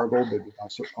McGargle, but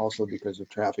also because of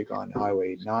traffic on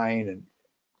Highway 9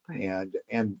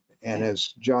 and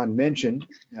as John mentioned,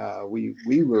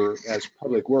 we were, as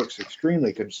Public Works,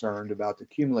 extremely concerned about the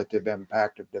cumulative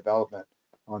impact of development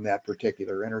on that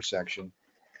particular intersection.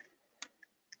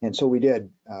 And so we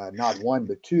did not one,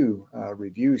 but two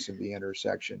reviews of the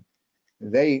intersection.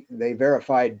 They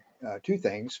verified two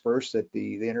things. First, that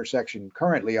the intersection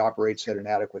currently operates at an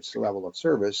adequate level of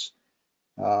service.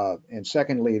 And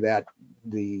secondly, that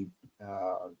the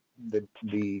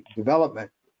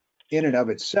development in and of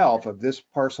itself of this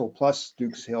parcel plus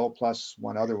Dukes Hill plus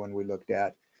one other one we looked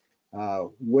at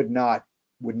would not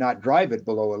drive it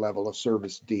below a level of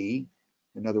service D.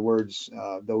 In other words,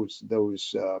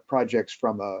 those projects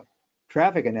from a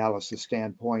traffic analysis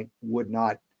standpoint would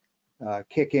not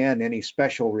kick in any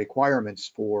special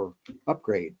requirements for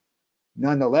upgrade.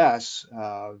 Nonetheless,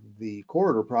 the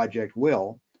corridor project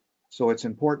will. So it's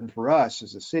important for us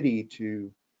as a city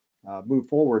to move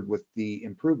forward with the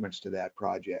improvements to that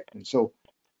project. And so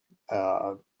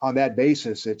on that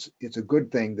basis, it's a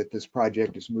good thing that this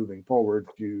project is moving forward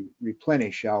to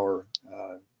replenish our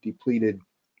depleted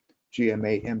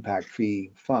GMA impact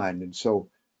fee fund. And so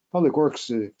Public Works,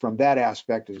 from that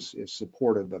aspect, is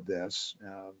supportive of this.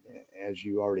 As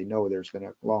you already know, there's been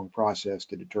a long process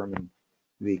to determine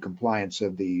the compliance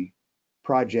of the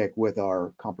project with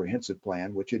our comprehensive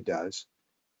plan, which it does.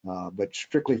 But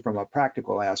strictly from a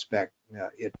practical aspect,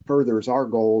 it furthers our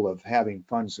goal of having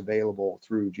funds available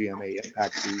through GMA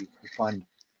impact fees to fund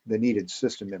the needed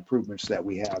system improvements that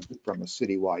we have from a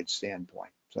citywide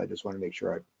standpoint. So I just want to make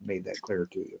sure I made that clear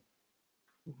to you.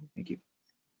 Thank you.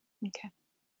 Okay.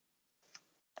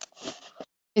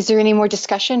 Is there any more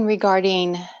discussion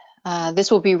regarding, this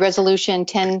will be resolution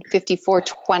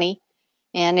 105420,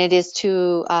 and it is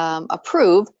to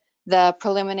approve the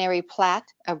preliminary plat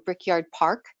of Brickyard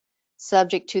Park,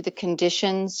 subject to the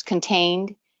conditions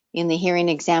contained in the hearing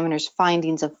examiner's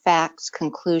findings of facts,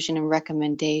 conclusion, and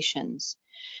recommendations.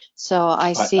 So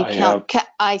I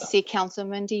see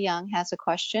Councilman DeYoung has a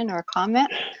question or a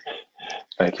comment.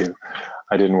 Thank you.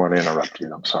 I didn't want to interrupt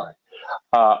you. I'm sorry.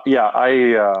 Yeah,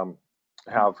 I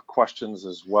have questions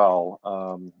as well,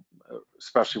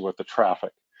 especially with the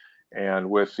traffic and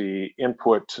with the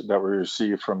input that we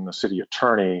received from the city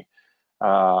attorney.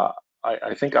 I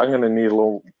think I'm going to need a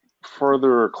little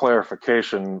further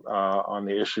clarification on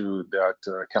the issue that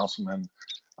Councilmember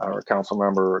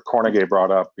Cornegay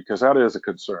brought up, because that is a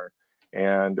concern.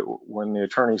 And when the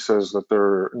attorney says that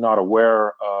they're not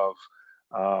aware of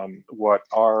what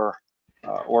our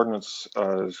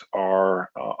ordinances are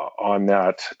on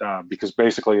that, because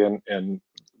basically, and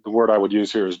the word I would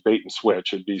use here is bait and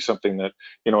switch. It'd be something that,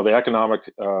 you know, the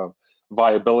economic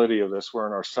viability of this, we're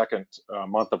in our second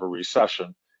month of a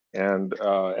recession. And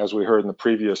as we heard in the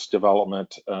previous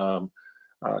development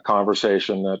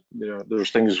conversation, that, you know,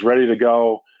 there's things ready to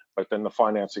go, but then the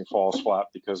financing falls flat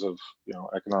because of, you know,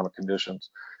 economic conditions.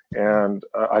 And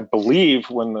I believe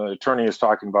when the attorney is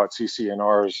talking about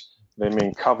CCNRs, they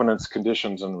mean covenants,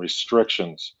 conditions, and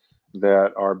restrictions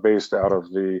that are based out of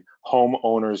the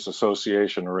Homeowners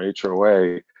Association, or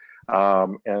HOA,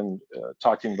 and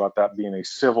talking about that being a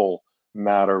civil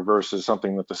matter versus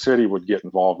something that the city would get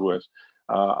involved with.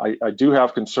 I do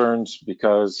have concerns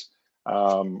because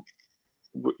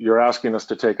you're asking us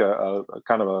to take a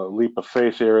kind of a leap of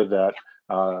faith here that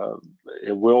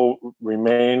it will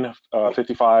remain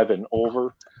 55 and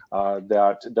over.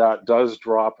 That does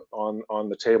drop on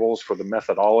the tables for the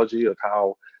methodology of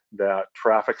how that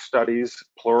traffic studies,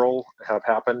 plural, have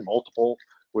happened, multiple,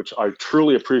 which I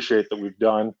truly appreciate that we've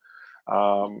done.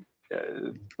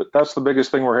 But that's the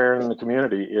biggest thing we're hearing in the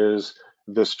community is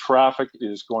this traffic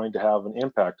is going to have an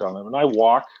impact on them. And I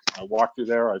walk through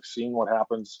there. I've seen what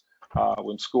happens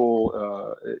when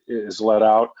school is let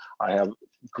out. I have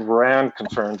grand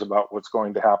concerns about what's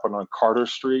going to happen on Carter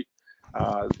Street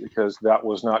because that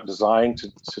was not designed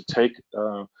to take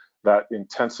that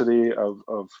intensity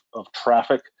of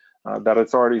traffic that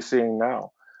it's already seeing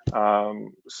now.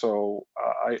 So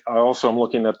I also am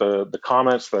looking at the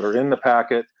comments that are in the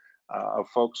packet of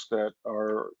folks that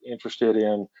are interested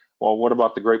in, well, what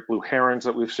about the great blue herons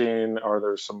that we've seen? Are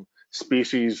there some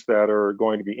species that are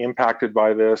going to be impacted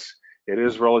by this? It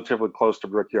is relatively close to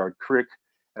Brickyard Creek.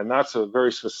 And that's a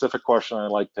very specific question I'd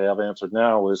like to have answered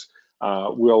now is,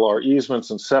 will our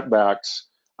easements and setbacks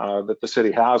that the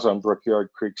city has on Brickyard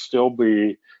Creek still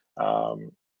be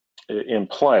in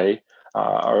play?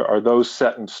 Are those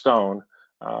set in stone?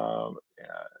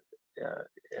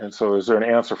 And so is there an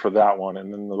answer for that one?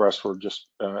 And then the rest were just,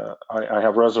 I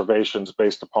have reservations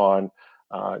based upon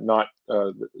not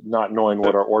knowing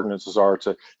what our ordinances are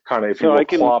to kind of, if you will,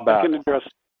 claw back. I can address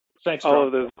Thanks, all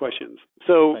of those questions.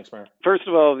 So thanks, Mayor. First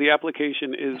of all, the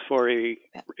application is for a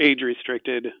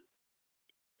age-restricted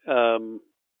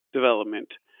development.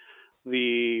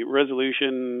 The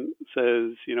resolution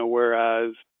says, you know,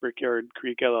 whereas Brickyard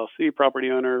Creek LLC, property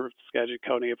owner, Skagit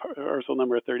County, parcel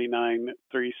number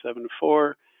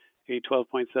 39374, a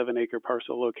 12.7 acre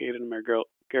parcel located in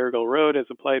Marigold Road, has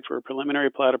applied for a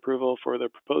preliminary plat approval for the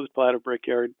proposed plat of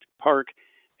Brickyard Park,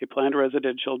 a planned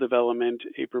residential development,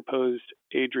 a proposed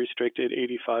age-restricted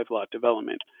 85 lot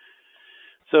development.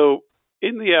 So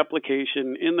in the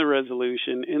application, in the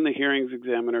resolution, in the hearings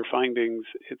examiner findings,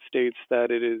 it states that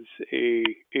it is a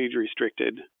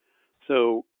age-restricted.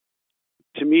 So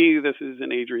to me, this is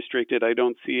an age-restricted. I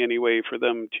don't see any way for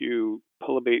them to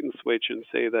pull a bait and switch and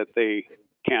say that they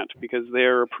can't, because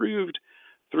they're approved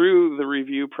through the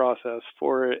review process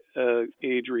for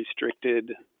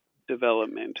age-restricted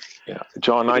development. Yeah,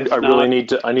 John, I It's really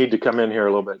not- need to come in here a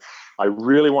little bit. I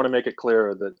really want to make it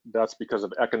clear that that's because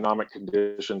of economic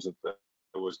conditions that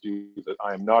was due, that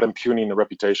I am not impugning the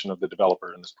reputation of the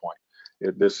developer in this point.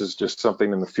 This is just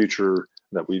something in the future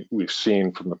that we've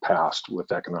seen from the past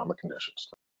with economic conditions.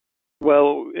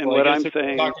 Well, and Well, what I guess I'm if we're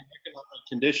saying, talking economic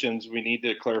conditions, we need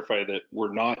to clarify that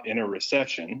we're not in a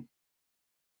recession.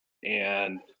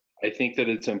 And I think that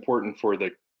it's important for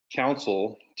the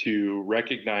council to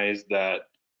recognize that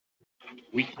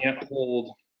we can't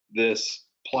hold this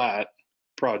plat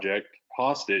project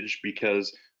hostage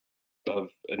because of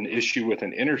an issue with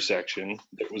an intersection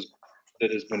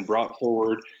that has been brought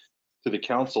forward to the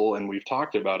council, and we've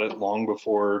talked about it long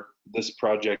before this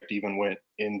project even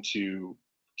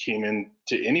came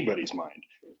into anybody's mind.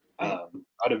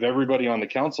 Out of everybody on the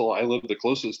council, I live the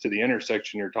closest to the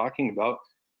intersection you're talking about.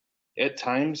 At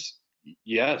times,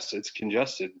 yes, it's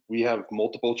congested. We have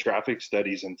multiple traffic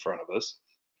studies in front of us.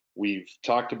 We've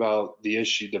talked about the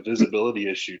visibility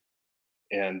issue,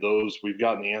 and those we've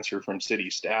gotten the answer from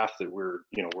city staff that we're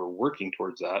working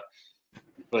towards that.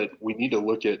 But we need to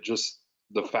look at just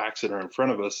the facts that are in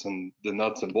front of us and the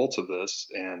nuts and bolts of this,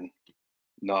 and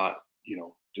not,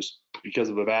 just because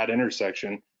of a bad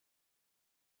intersection,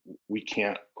 we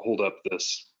can't hold up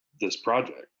this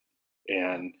project.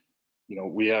 And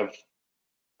we have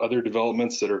other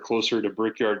developments that are closer to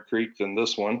Brickyard Creek than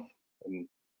this one, and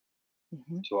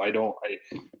so I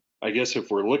guess if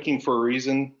we're looking for a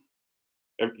reason,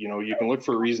 you can look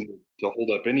for a reason to hold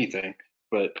up anything,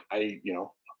 but I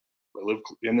live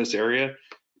in this area.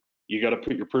 You got to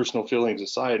put your personal feelings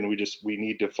aside, and we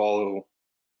need to follow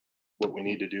what we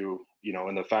need to do,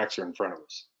 and the facts are in front of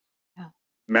us. Yeah.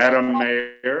 Madam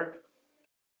Mayor.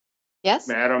 Yes.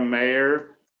 Madam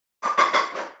Mayor,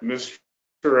 Mr.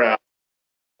 Allen,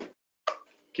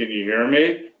 can you hear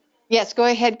me? Yes, go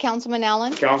ahead, Councilman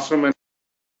Allen. Councilman.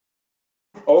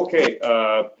 Okay,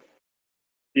 I'm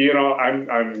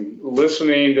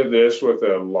listening to this with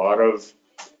a lot of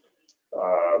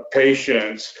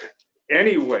patience.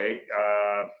 Anyway,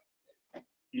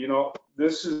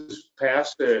 this is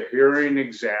past the hearing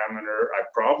examiner. I'm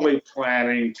probably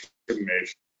planning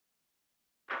commission.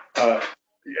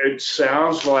 It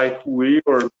sounds like we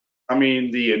are,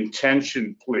 the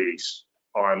intention police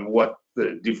on what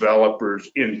the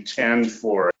developers intend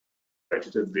for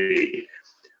it to be.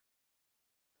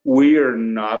 We are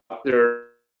not there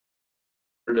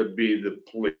to be the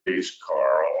police,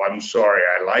 Carl. I'm sorry,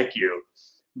 I like you,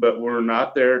 but we're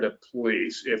not there to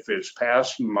police. If it's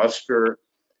past muster,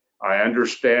 I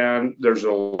understand there's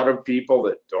a lot of people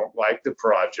that don't like the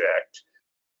project.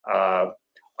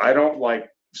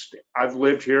 I've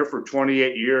lived here for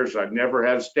 28 years. I've never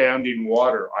had standing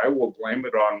water. I will blame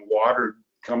it on water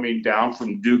coming down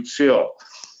from Dukes Hill.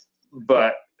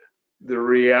 But the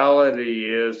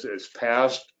reality is it's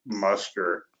past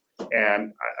muster,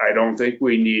 and I don't think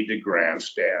we need to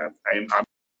grandstand.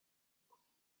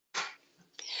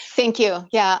 Thank you.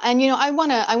 Yeah, and I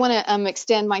want to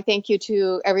extend my thank you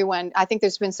to everyone. I think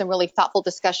there's been some really thoughtful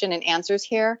discussion and answers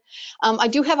here. I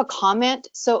do have a comment.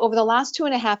 So over the last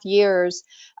 2.5 years,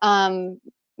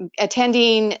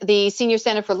 attending the senior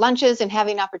center for lunches and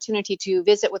having an opportunity to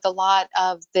visit with a lot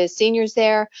of the seniors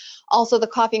there. Also the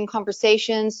coffee and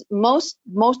conversations, most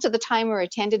of the time are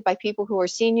attended by people who are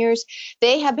seniors.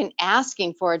 They have been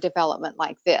asking for a development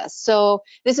like this. So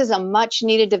this is a much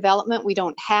needed development. We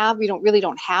don't really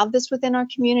have this within our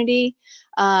community.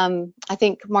 I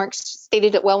think Mark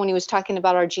stated it well when he was talking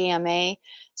about our GMA.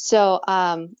 So,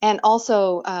 and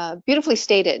also beautifully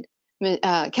stated,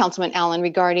 Councilman Allen,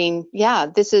 regarding,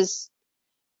 this is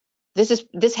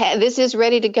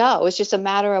ready to go. It's just a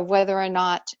matter of whether or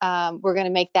not we're going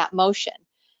to make that motion.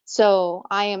 So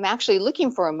I am actually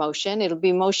looking for a motion. It'll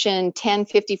be motion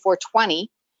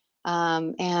 105420,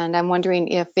 and I'm wondering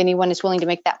if anyone is willing to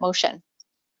make that motion.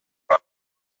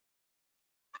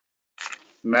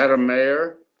 Madam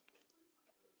Mayor,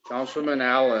 Councilman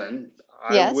Allen,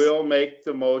 Yes. I will make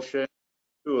the motion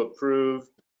to approve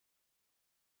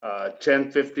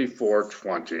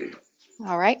 105420.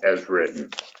 All right. As written.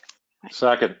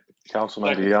 Second,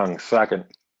 Councilman DeYoung, second.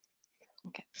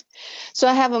 Okay. So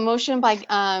I have a motion by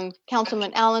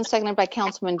Councilman Allen, seconded by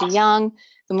Councilman DeYoung.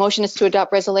 The motion is to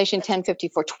adopt resolution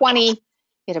 105420.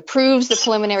 It approves the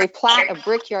preliminary plat of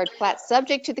Brickyard Plat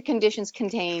subject to the conditions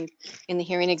contained in the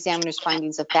hearing examiner's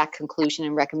findings of fact, conclusion,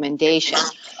 and recommendation.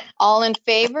 All in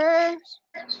favor?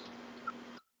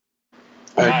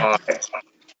 Aye.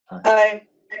 Aye.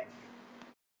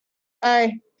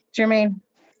 Aye. Jermaine.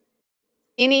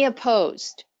 Any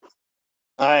opposed?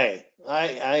 I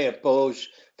oppose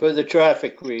for the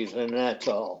traffic reason, that's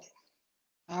all.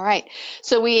 All right.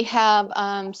 So we have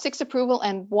 6 approval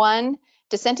and 1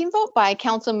 dissenting vote by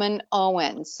Councilman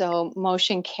Owen. So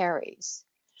motion carries.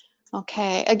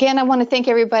 Okay. Again, I want to thank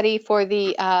everybody for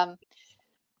the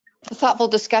thoughtful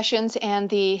discussions and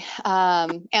the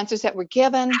answers that were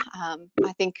given. I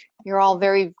think you're all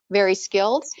very, very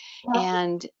skilled.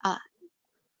 And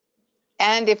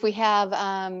if we have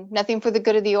nothing for the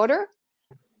good of the order,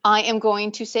 I am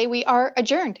going to say we are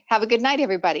adjourned. Have a good night,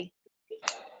 everybody.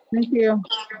 Thank you.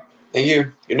 Thank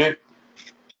you. Good night.